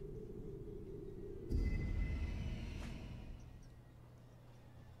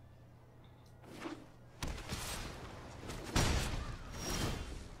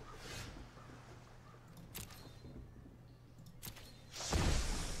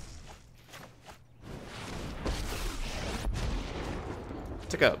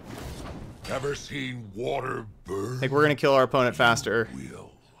 Ever seen water burn? I think we're gonna kill our opponent faster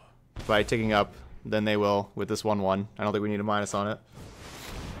Will. by ticking up than they will with this 1/1. I don't think we need a minus on it.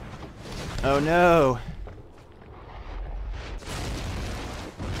 Oh no!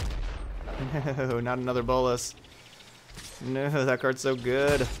 No, not another bolus. No, that card's so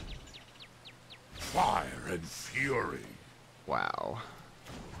good. Fire and fury. Wow.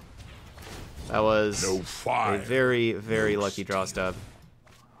 That was No fire. a very, very no lucky draw steel. step.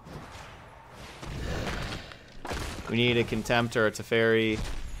 We need a Contempt or a Teferi,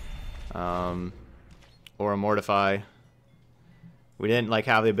 or a Mortify. We didn't like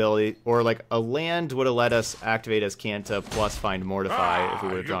have the ability, or like a land would have let us activate as Canta plus find Mortify if we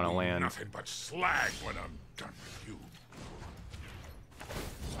would have drawn a you'll be land. Nothing but slag when I'm done with you.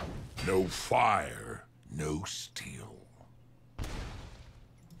 No fire, no steel.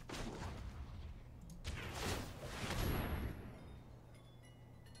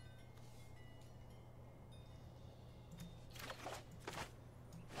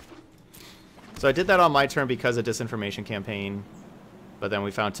 So I did that on my turn because of Disinformation Campaign, but then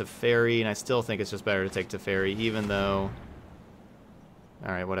we found Teferi, and I still think it's just better to take Teferi, even though...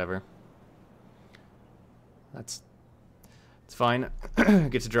 Alright, whatever. It's fine.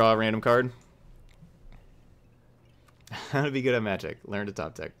 Get to draw a random card. How to be good at Magic. Learn to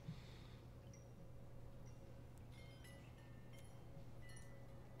top deck.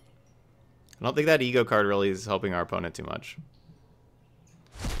 I don't think that ego card really is helping our opponent too much.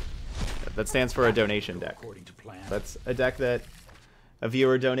 That stands for a donation deck. According to plan. That's a deck that a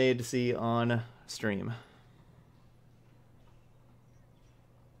viewer donated to see on stream.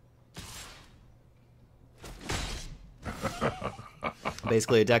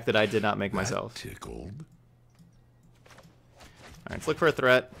 Basically a deck that I did not make myself. Tickled. Alright, let's look for a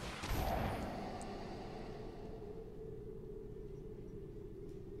threat.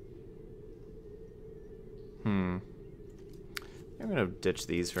 I'm gonna ditch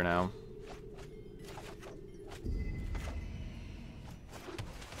these for now.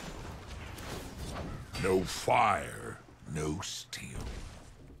 No fire, no steel.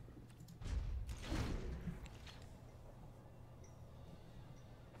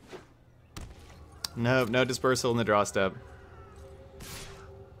 Nope, no dispersal in the draw step.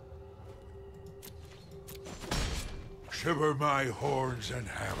 Shiver my horns and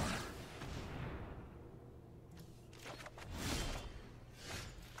hammer.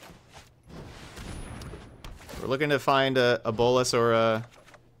 We're looking to find a bolus or a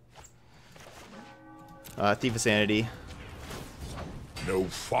Thief of Sanity. No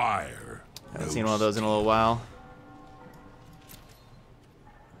fire. Haven't no seen one of those in a little while.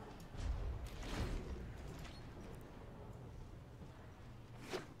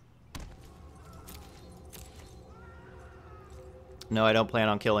 No, I don't plan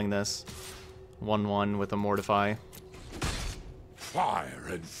on killing this. 1/1 with a Mortify. Fire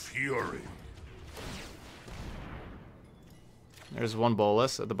and fury. There's one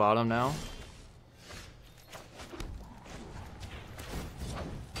bolus at the bottom now.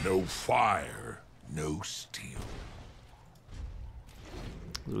 No fire, no steel.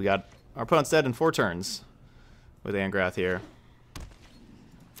 We got our opponent's dead in 4 turns with Angrath here.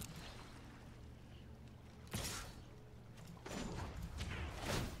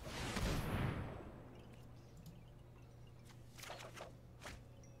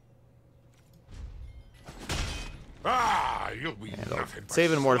 Ah, you'll be nothing but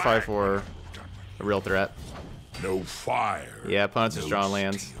Save and Mortify slag for when I'm done a real threat. with you. No fire. Yeah, opponent's just no drawing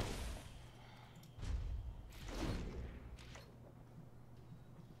lands. steel.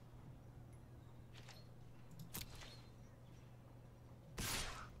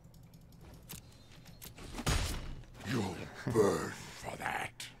 You'll burn for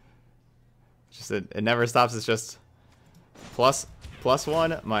that. Just it never stops. It's just +1,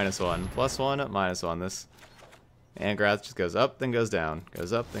 -1, +1, -1. This Angrath just goes up, then goes down,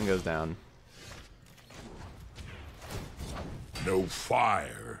 goes up, then goes down. No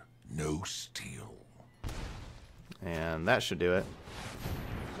fire, no steel. And that should do it.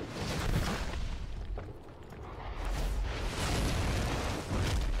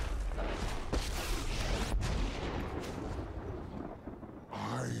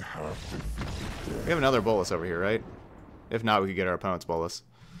 I have defeated We have another bolus over here, right? If not, we could get our opponent's bolus.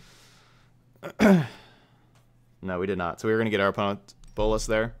 No, we did not. So we were going to get our opponent's bolus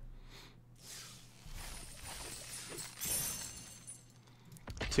there.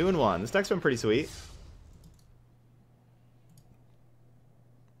 2-1. This deck's been pretty sweet.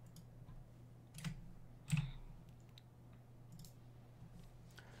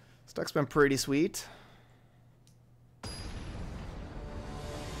 This deck's been pretty sweet.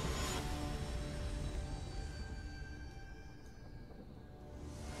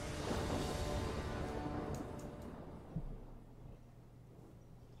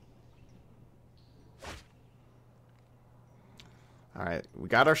 Alright, we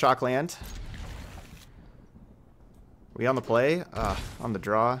got our shock land. We on the play? On the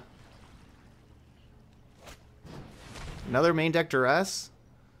draw. Another main deck duress?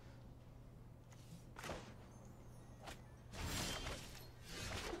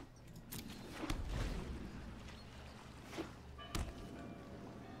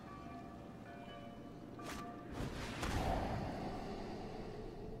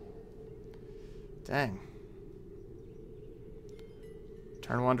 Dang.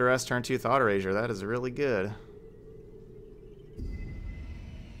 Turn 1 duress, turn 2 thought erasure. That is really good.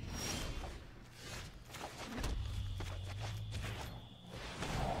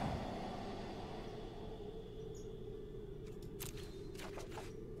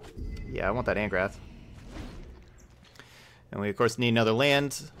 Yeah, I want that Angrath. And we, of course, need another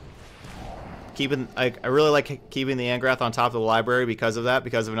land. I really like keeping the Angrath on top of the library because of that,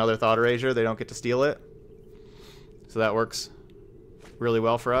 because of another Thought Erasure. They don't get to steal it. So that works really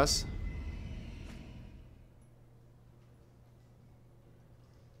well for us.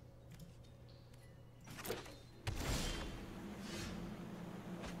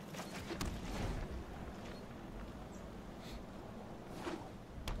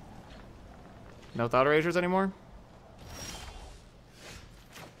 No Thought Erasures anymore?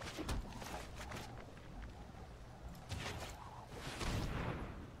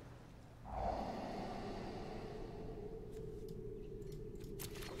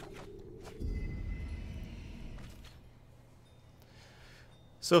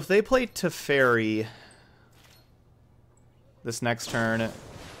 So if they play Teferi this next turn,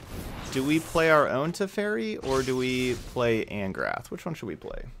 do we play our own Teferi or do we play Angrath? Which one should we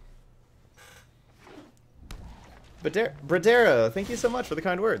play? Bradero, thank you so much for the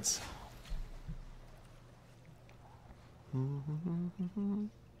kind words.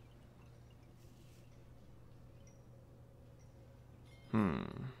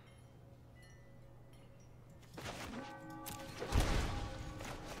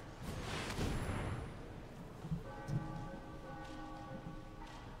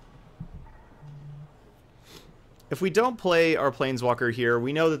 If we don't play our Planeswalker here,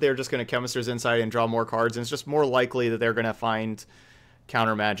 we know that they're just going to Chemist's Insight and draw more cards, and it's just more likely that they're going to find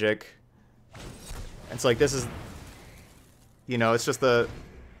counter magic. It's like, this is, you know, it's just the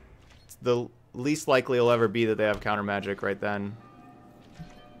least likely it'll ever be that they have counter magic right then.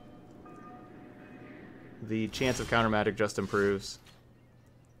 The chance of counter magic just improves.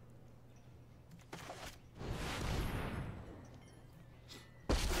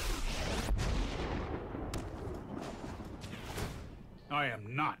 I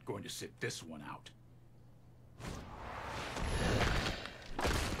am not going to sit this one out.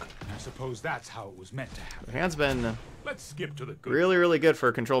 I suppose that's how it was meant to happen. The hand's been Let's skip to the good. really, really good for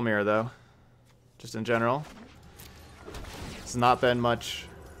a control mirror, though. Just in general. It's not been much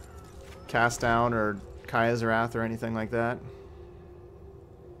cast down or Kaya's Wrath or anything like that.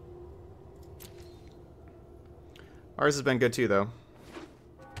 Ours has been good too, though.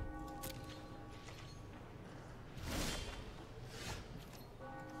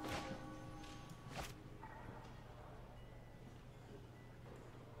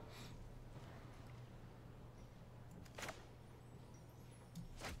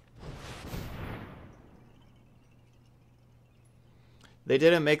 They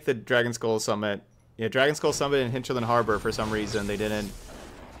didn't make the Dragon Skull Summit. Yeah, Dragon Skull Summit and Hinterland Harbor, for some reason, they didn't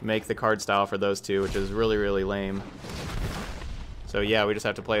make the card style for those two, which is really, really lame. So yeah, we just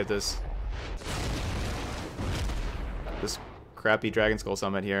have to play with this crappy Dragon Skull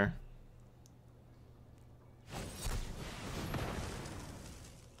Summit here.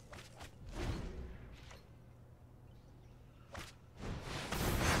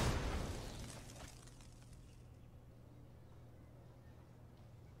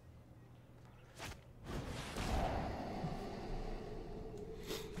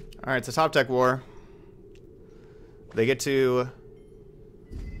 All right, it's a top deck war. They get to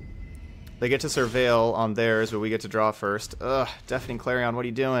surveil on theirs, but we get to draw first. Ugh, Deafening Clarion, what are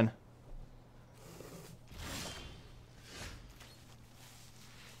you doing?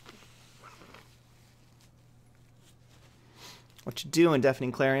 What you doing,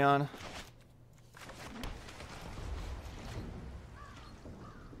 Deafening Clarion?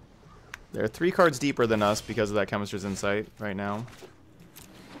 They're 3 cards deeper than us because of that Chemist's Insight right now.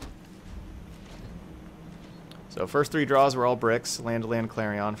 So first 3 draws were all bricks, land to land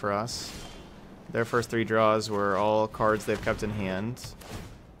Clarion for us. Their first 3 draws were all cards they've kept in hand.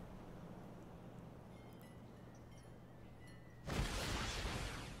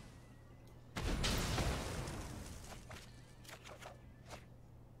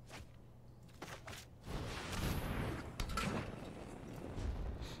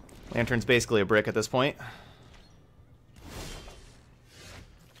 Lantern's basically a brick at this point.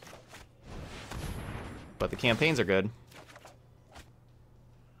 But the campaigns are good.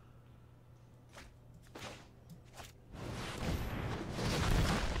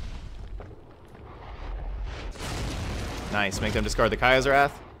 Nice, make them discard the Kaya's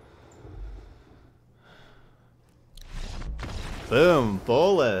Wrath. Boom,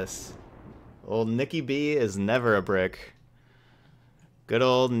 Bolus. Old Nikki B is never a brick. Good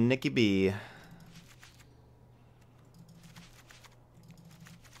old Nikki B.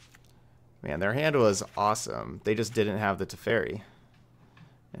 Man, their hand was awesome. They just didn't have the Teferi.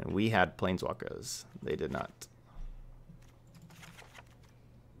 And we had Planeswalkers. They did not.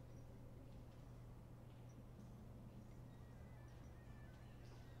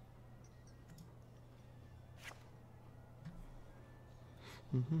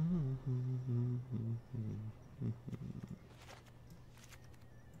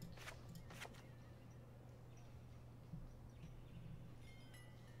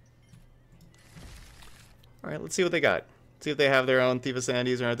 Alright, let's see what they got. See if they have their own Thief of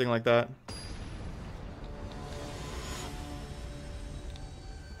Sanities or anything like that.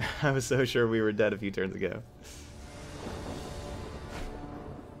 I was so sure we were dead a few turns ago.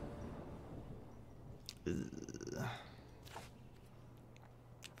 If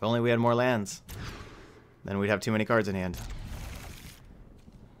only we had more lands. Then we'd have too many cards in hand.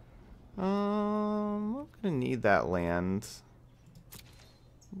 I'm gonna need that land.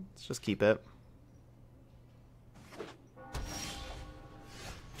 Let's just keep it.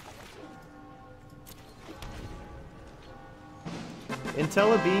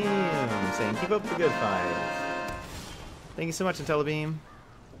 IntelliBeam saying keep up the good fight. Thank you so much, IntelliBeam.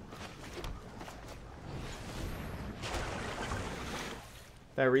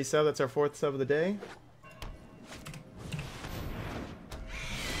 That resub, that's our 4th sub of the day.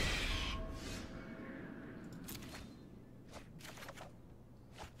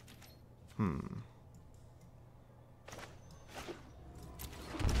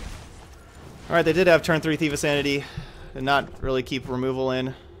 Alright, they did have turn 3 Thief of Sanity. Did not really keep removal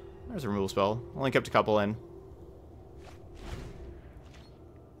in. There's a removal spell. Only kept a couple in.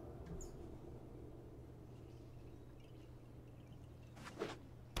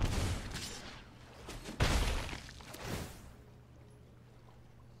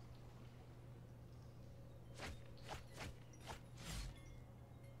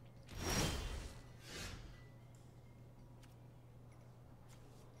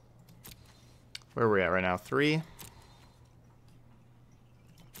 Where are we at right now? 3.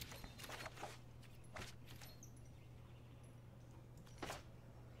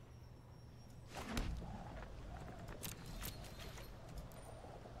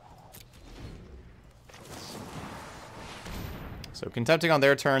 So contempting on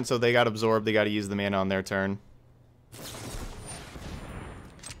their turn, so they got absorbed. They got to use the mana on their turn.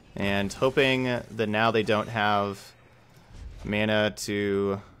 And hoping that now they don't have mana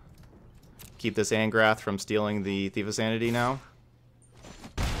to keep this Angrath from stealing the Thief of Sanity now.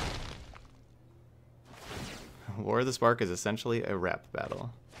 War of the Spark is essentially a rep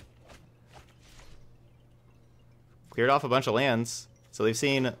battle. Cleared off a bunch of lands. So they've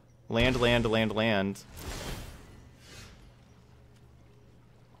seen land, land, land, land.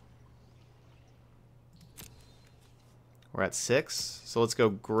 We're at 6. So let's go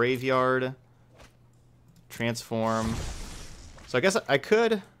Graveyard, Transform. So I guess I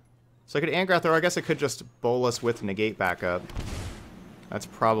could... So I could Angrath, or I guess I could just Bolus with Negate backup. That's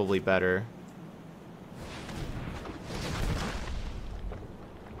probably better.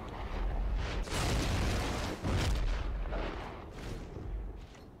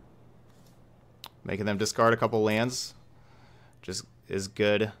 Making them discard a couple lands just is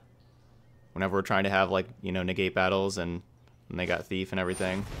good whenever we're trying to have, like, you know, negate battles and they got Thief and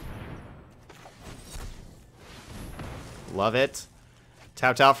everything. Love it.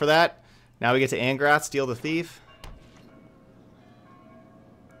 Tapped out for that. Now we get to Angrath, steal the Thief.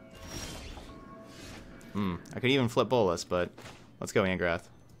 I could even flip Bolus, but let's go Angrath.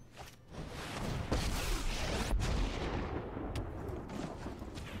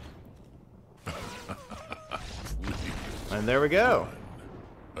 And there we go.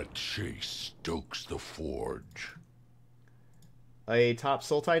 A chase stokes the forge. A top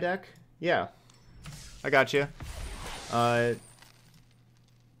Sultai deck? Yeah. I got you.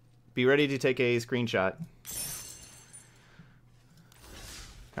 Be ready to take a screenshot.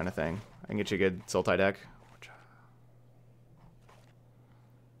 Kind of thing. I can get you a good Sultai deck.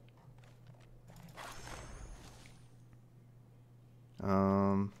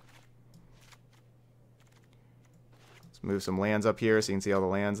 Let's Let's move some lands up here so you can see all the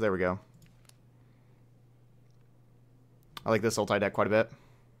lands. There we go. I like this ulti deck quite a bit.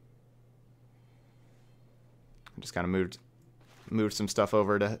 I just kind of moved some stuff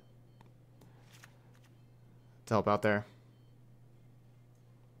over to help out there.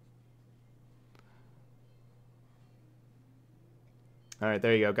 All right,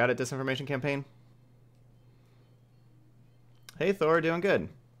 there you go. Got it, Disinformation Campaign? Hey, Thor, doing good.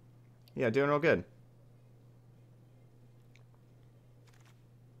 Yeah, doing real good.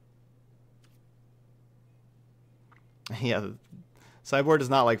 Yeah, sideboard does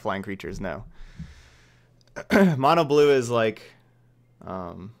not like flying creatures, no. Mono blue is like...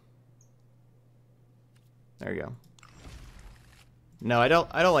 there you go. No, I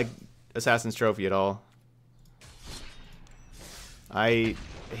don't like Assassin's Trophy at all. I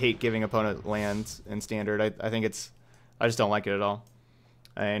hate giving opponent lands in Standard. I think I just don't like it at all.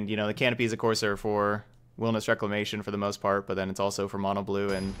 And, you know, the canopies, of course, are for Wilderness Reclamation for the most part, but then it's also for Mono Blue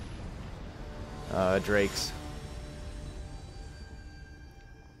and Drakes.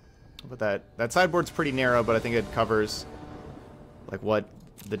 But that sideboard's pretty narrow, but I think it covers, like, what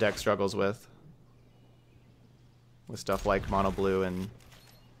the deck struggles with. With stuff like Mono Blue and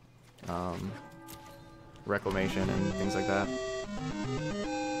Reclamation and things like that.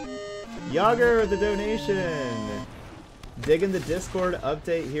 Yager, the donation! Digging the Discord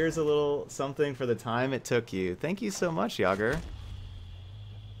update. Here's a little something for the time it took you. Thank you so much, Yager.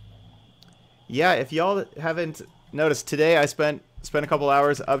 Yeah, if y'all haven't noticed, today I spent a couple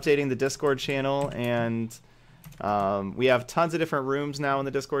hours updating the Discord channel, and we have tons of different rooms now in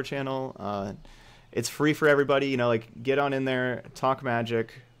the Discord channel. It's free for everybody, you know, like, get on in there, talk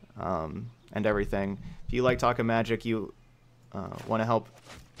Magic, and everything. If you like talking Magic, you want to help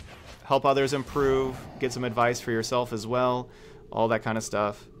others improve, get some advice for yourself as well, all that kind of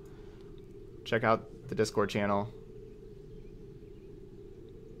stuff, check out the Discord channel.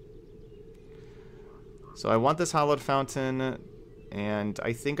 So I want this Hallowed Fountain, and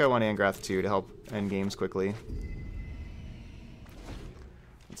I think I want Angrath too to help end games quickly.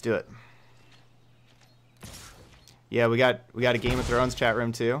 Let's do it. Yeah, we got a Game of Thrones chat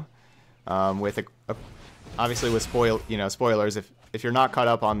room too, with obviously with spoilers. If you're not caught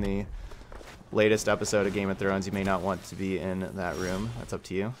up on the latest episode of Game of Thrones, you may not want to be in that room. That's up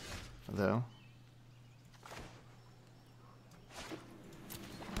to you, though.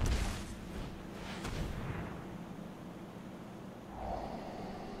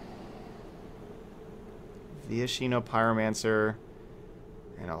 Viashino Pyromancer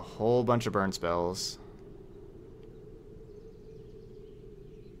and a whole bunch of burn spells.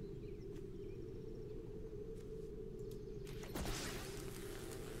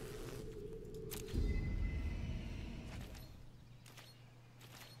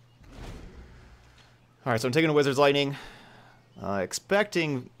 Alright, so I'm taking a Wizard's Lightning,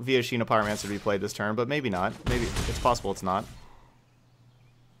 expecting Viashino Pyromancer to be played this turn, but maybe not. Maybe it's possible it's not.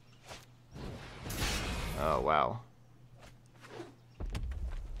 Oh, wow.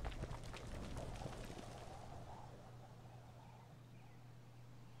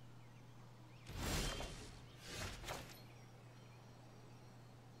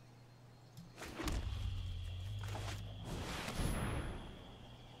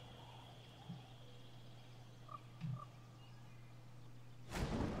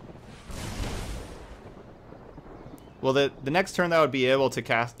 Well, the next turn that I would be able to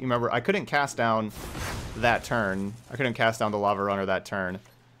cast... You remember, I couldn't cast down that turn. I couldn't cast down the Lava Runner that turn.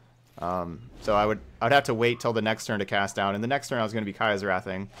 So I would have to wait till the next turn to cast down. And the next turn I was going to be Kaya's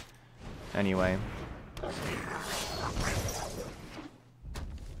Wrathing. Anyway.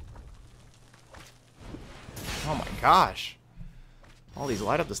 Oh my gosh. All these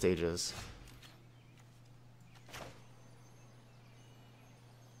light up the stages.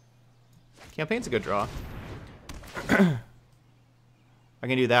 Campaign's a good draw. I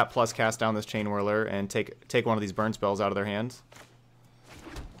can do that plus cast down this Chain Whirler and take one of these burn spells out of their hands.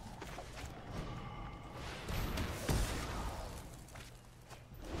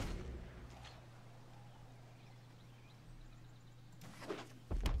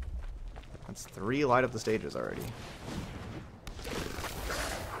 That's 3 light up the stages already.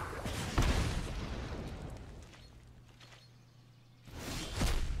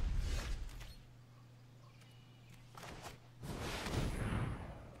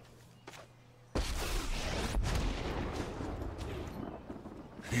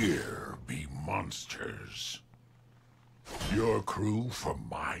 Here be monsters. Your crew for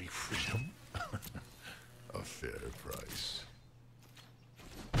my freedom? A fair price.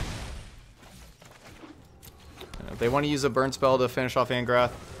 If they want to use a burn spell to finish off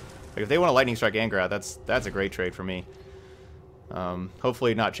Angrath, like if they want to Lightning Strike Angrath, that's a great trade for me.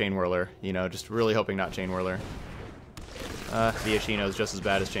 Hopefully not Chain Whirler, you know, just really hoping not Chain Whirler. Viashino is just as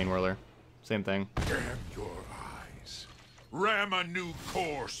bad as Chain Whirler. Same thing. Damn your eyes. Ram a new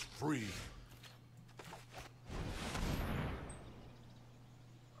course free.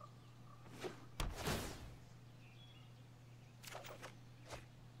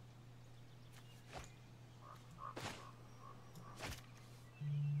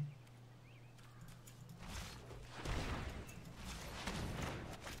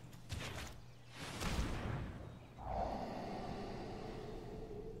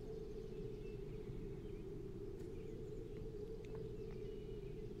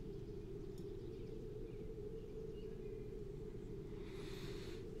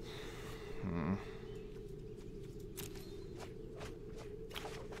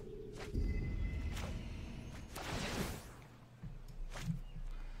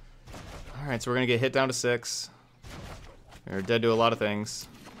 Alright, so we're going to get hit down to 6. We're dead to a lot of things.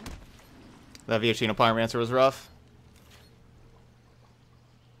 That Viashino Pyromancer was rough.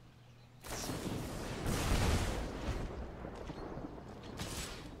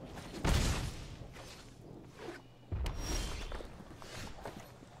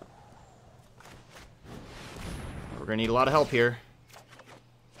 We're going to need a lot of help here.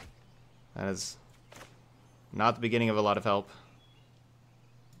 That is not the beginning of a lot of help.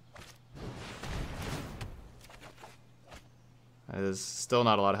 That is still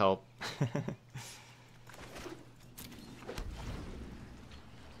not a lot of help.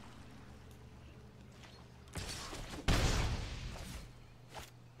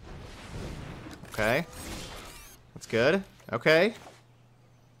 Okay. That's good. Okay.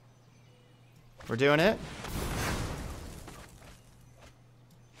 We're doing it.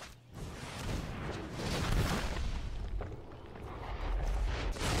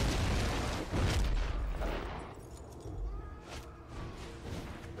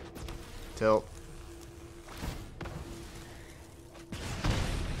 Tilt.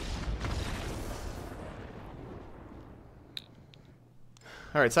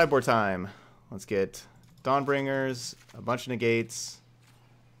 Alright, sideboard time. Let's get Dawnbringers, a bunch of negates,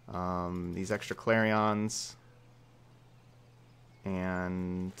 these extra Clarions,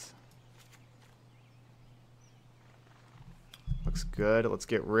 and looks good. Let's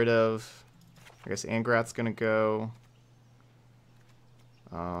get rid of, I guess Angrath's gonna go.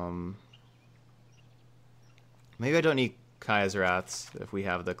 Maybe I don't need Kaizeraths if we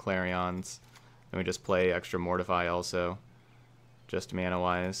have the Clarions. Then we just play extra Mortify also, just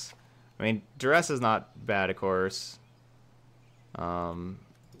mana-wise. I mean, Duress is not bad, of course. I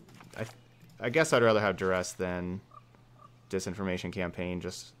guess I'd rather have Duress than Disinformation Campaign,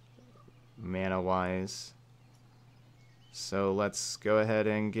 just mana-wise. So let's go ahead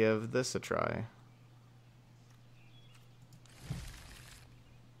and give this a try.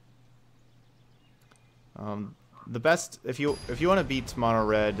 The best, if you want to beat mono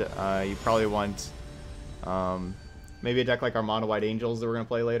red, you probably want maybe a deck like our mono white angels that we're gonna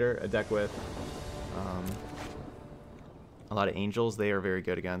play later. A deck with a lot of angels. They are very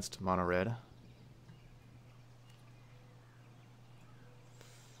good against mono red.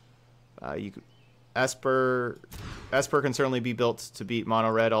 Esper can certainly be built to beat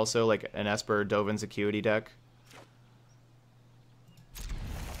mono red. Also, like an Esper Dovin's Acuity deck.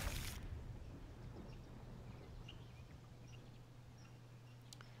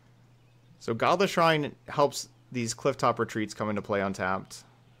 So Godless Shrine helps these clifftop retreats come into play untapped.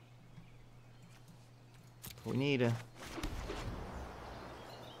 We need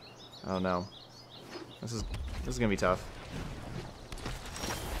oh no. This is gonna be tough.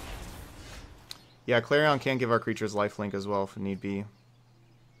 Yeah, Clarion can give our creatures lifelink as well if need be.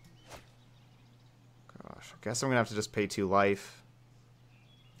 Gosh, I guess I'm gonna have to just pay 2 life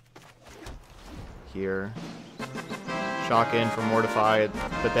here. Shock in for Mortify,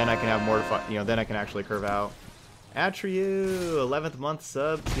 but then I can have Mortify, you know, then I can actually curve out. Atriu, 11th month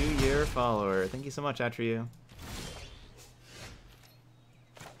sub, 2-year follower. Thank you so much, Atriu.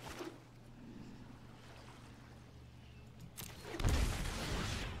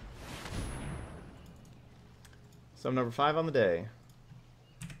 Sub number 5 on the day.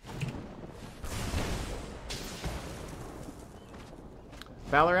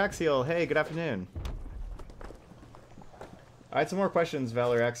 Valor Axial, hey, good afternoon. I had some more questions,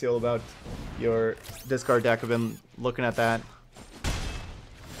 Valor Axial, about your discard deck. I've been looking at that.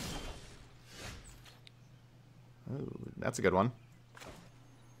 Ooh, that's a good one.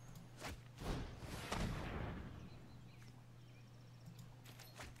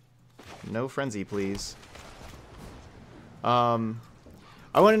 No Frenzy, please. I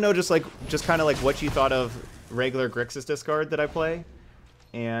want to know just kind of like what you thought of regular Grixis discard that I play,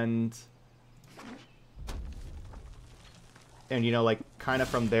 and you know, like kind of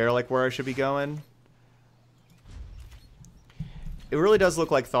from there, like where I should be going. It really does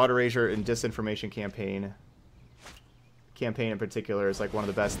look like Thought Erasure and Disinformation campaign in particular is like one of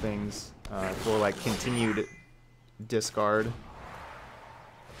the best things for like continued discard.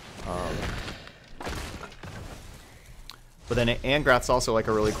 But then Angrath's also like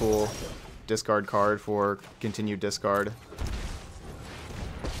a really cool discard card for continued discard.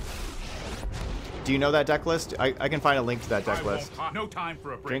 Do you know that deck list? I can find a link to that deck list. No time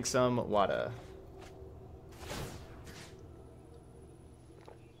for a break. Drink some water.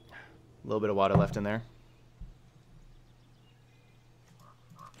 A little bit of water left in there.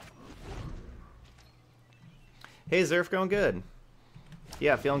 Hey, Zerf, going good.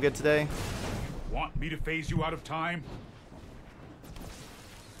 Yeah, feeling good today. Want me to phase you out of time?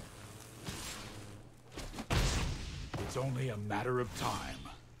 It's only a matter of time.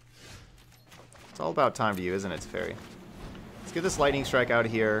 It's all about time to you, isn't it, Teferi? Let's get this lightning strike out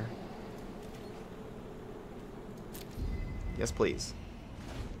of here. Yes, please.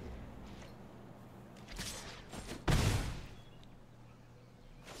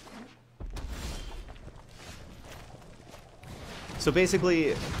 So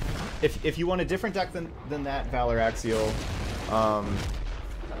basically, if you want a different deck than that Valor Axial,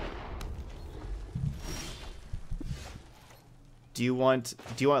 do you want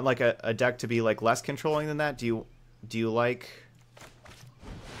like a deck to be like less controlling than that? Do you like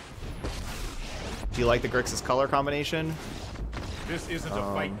the Grixis color combination? This isn't a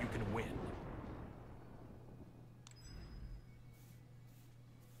fight you can win.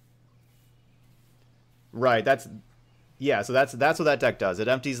 Right, yeah, so that's what that deck does. It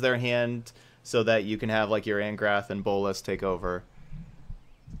empties their hand so that you can have like your Angrath and Bolas take over.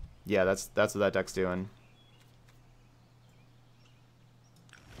 Yeah, that's what that deck's doing.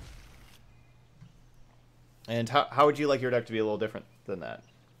 And how would you like your deck to be a little different than that?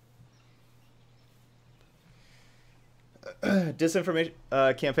 Disinformation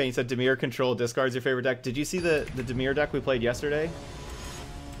campaign, you said Dimir Control discards your favorite deck. Did you see the Dimir deck we played yesterday?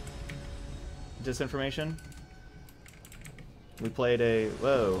 Disinformation? We played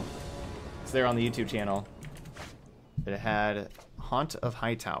whoa. It's there on the YouTube channel. It had Haunt of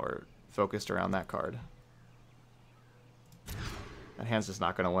Hightower focused around that card. That hand's just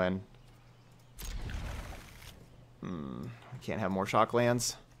not going to win. I can't have more shock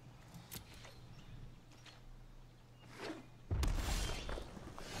lands.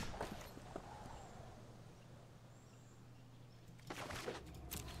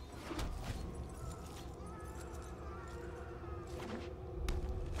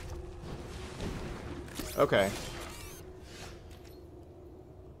 Okay.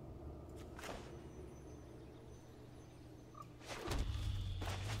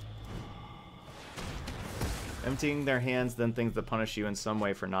 Emptying their hands, then things that punish you in some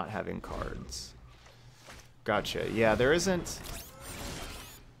way for not having cards. Gotcha. Yeah, there isn't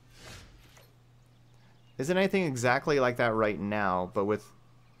anything exactly like that right now, but with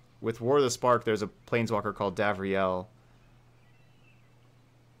War of the Spark, there's a Planeswalker called Davriel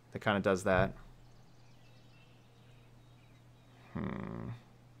that kind of does that.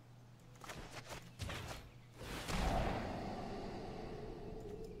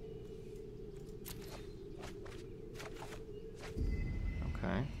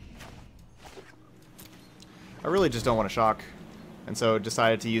 Okay. I really just don't want to shock, and so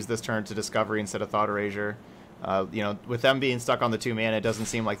decided to use this turn to Discovery instead of Thought Erasure. You know, with them being stuck on the 2 mana, it doesn't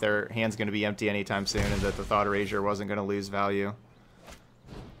seem like their hand's going to be empty anytime soon, and that the Thought Erasure wasn't going to lose value.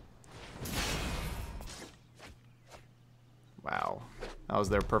 Wow. That was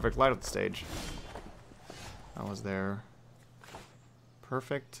their perfect light up the stage. That was their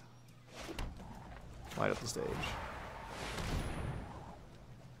perfect light up the stage.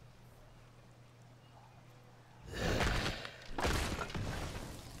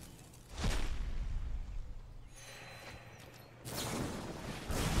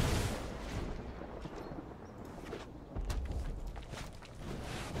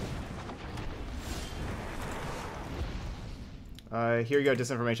 Here you go,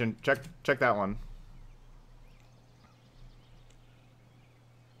 Disinformation. Check that one.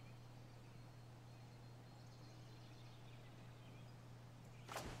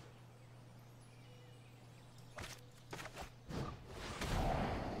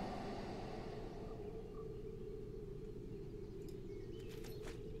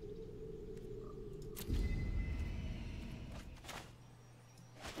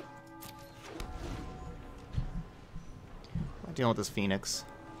 Dealing with this Phoenix.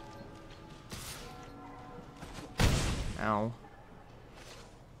 Ow.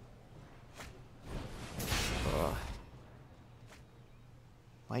 Ugh.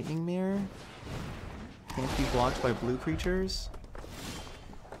 Lightning Mirror? Can't be blocked by blue creatures?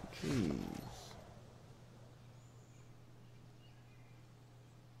 Jeez.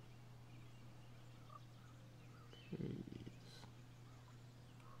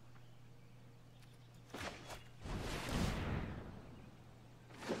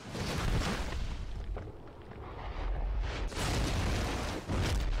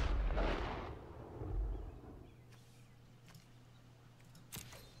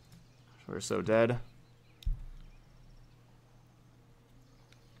 We're so dead.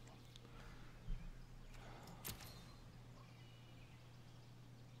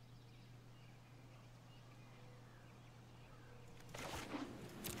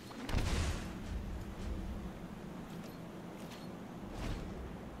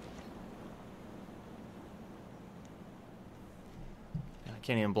 I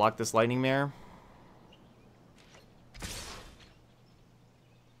can't even block this lightning mirror.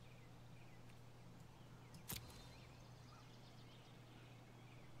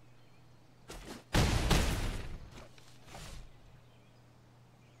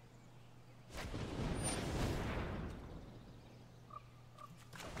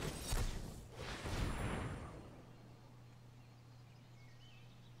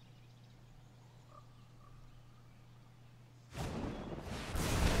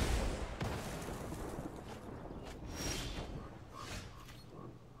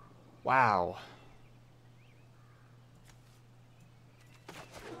 Wow.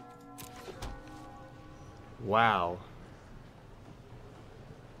 Wow.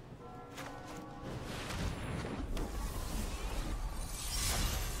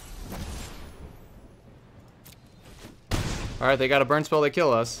 Alright, they got a burn spell, they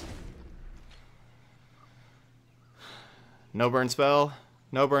kill us. No burn spell.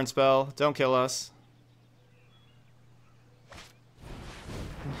 No burn spell. Don't kill us.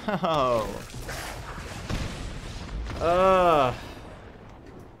 No.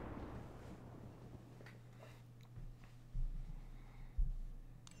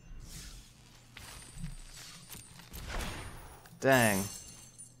 Dang.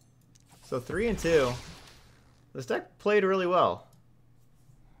 So 3 and 2. This deck played really well.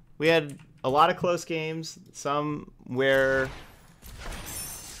 We had a lot of close games, some where,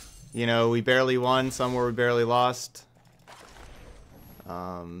 you know, we barely won, some where we barely lost.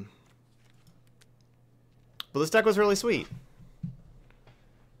 But this deck was really sweet.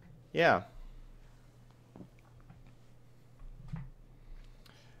 Yeah.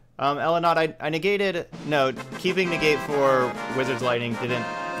 Elenot, I negated. No, keeping negate for Wizard's Lightning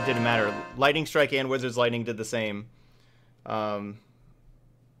didn't matter. Lightning Strike and Wizard's Lightning did the same.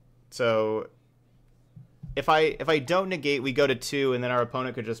 So if I don't negate, we go to 2, and then our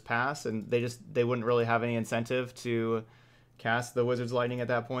opponent could just pass, and they wouldn't really have any incentive to cast the Wizard's Lightning at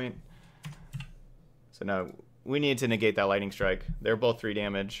that point. So no, we need to negate that Lightning Strike. They're both 3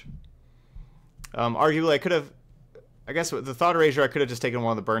 damage. Arguably, I could have. I guess with the Thought Erasure, I could have just taken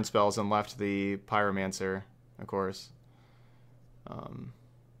one of the burn spells and left the Pyromancer, of course.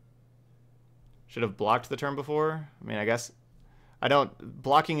 Should have blocked the turn before. I mean, I guess I don't.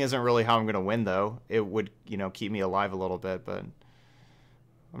 Blocking isn't really how I'm going to win, though. It would, you know, keep me alive a little bit, but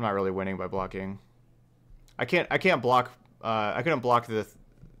I'm not really winning by blocking. I can't block. I couldn't block the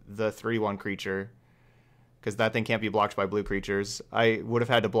 3/1 creature because that thing can't be blocked by blue creatures. I would have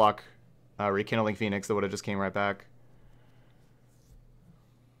had to block Rekindling Phoenix that would have just came right back.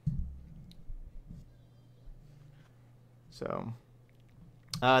 So,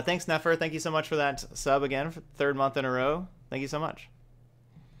 thanks, Nefer. Thank you so much for that sub again for 3rd month in a row. Thank you so much.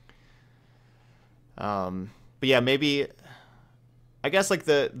 But yeah, maybe I guess like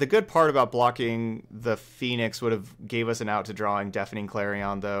the good part about blocking the Phoenix would have gave us an out to drawing Deafening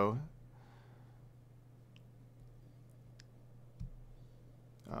Clarion, though.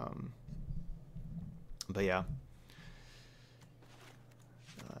 But yeah.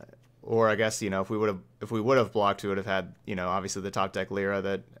 Or I guess, you know, if we would have blocked, we would have had, you know, obviously the top deck Lyra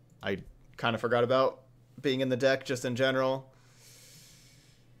that I kind of forgot about being in the deck just in general.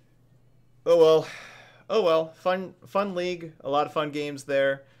 Oh well. Oh well. Fun league. A lot of fun games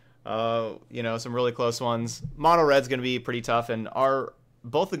there. You know, some really close ones. Mono Red's going to be pretty tough, and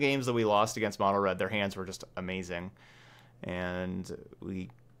both the games that we lost against Mono Red, their hands were just amazing. And we,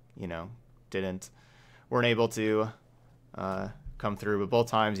 you know, weren't able to come through, but both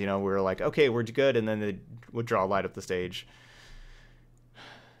times, you know, we were like, okay, we're good, and then they would draw Light Up the Stage,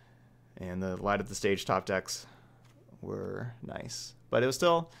 and the Light Up the Stage top decks were nice, but it was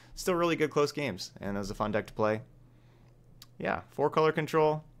still really good close games, and it was a fun deck to play. yeah, 4-color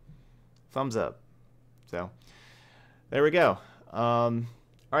control, thumbs up. So there we go.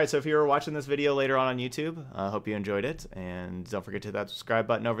 All right, so if you're watching this video later on YouTube, I hope you enjoyed it, and don't forget to hit that subscribe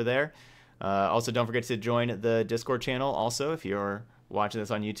button over there. Also, don't forget to join the Discord channel. Also, if you're watching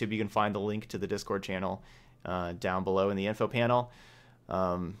this on YouTube, you can find the link to the Discord channel down below in the info panel.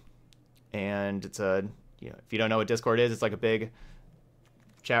 And it's a, if you don't know what Discord is, it's like a big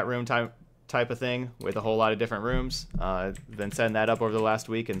chat room type of thing with a whole lot of different rooms. Been setting that up over the last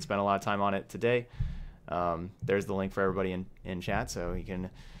week and spent a lot of time on it today. There's the link for everybody in chat, so you can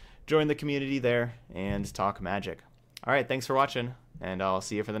join the community there and talk Magic. All right, thanks for watching, and I'll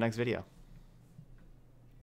see you for the next video.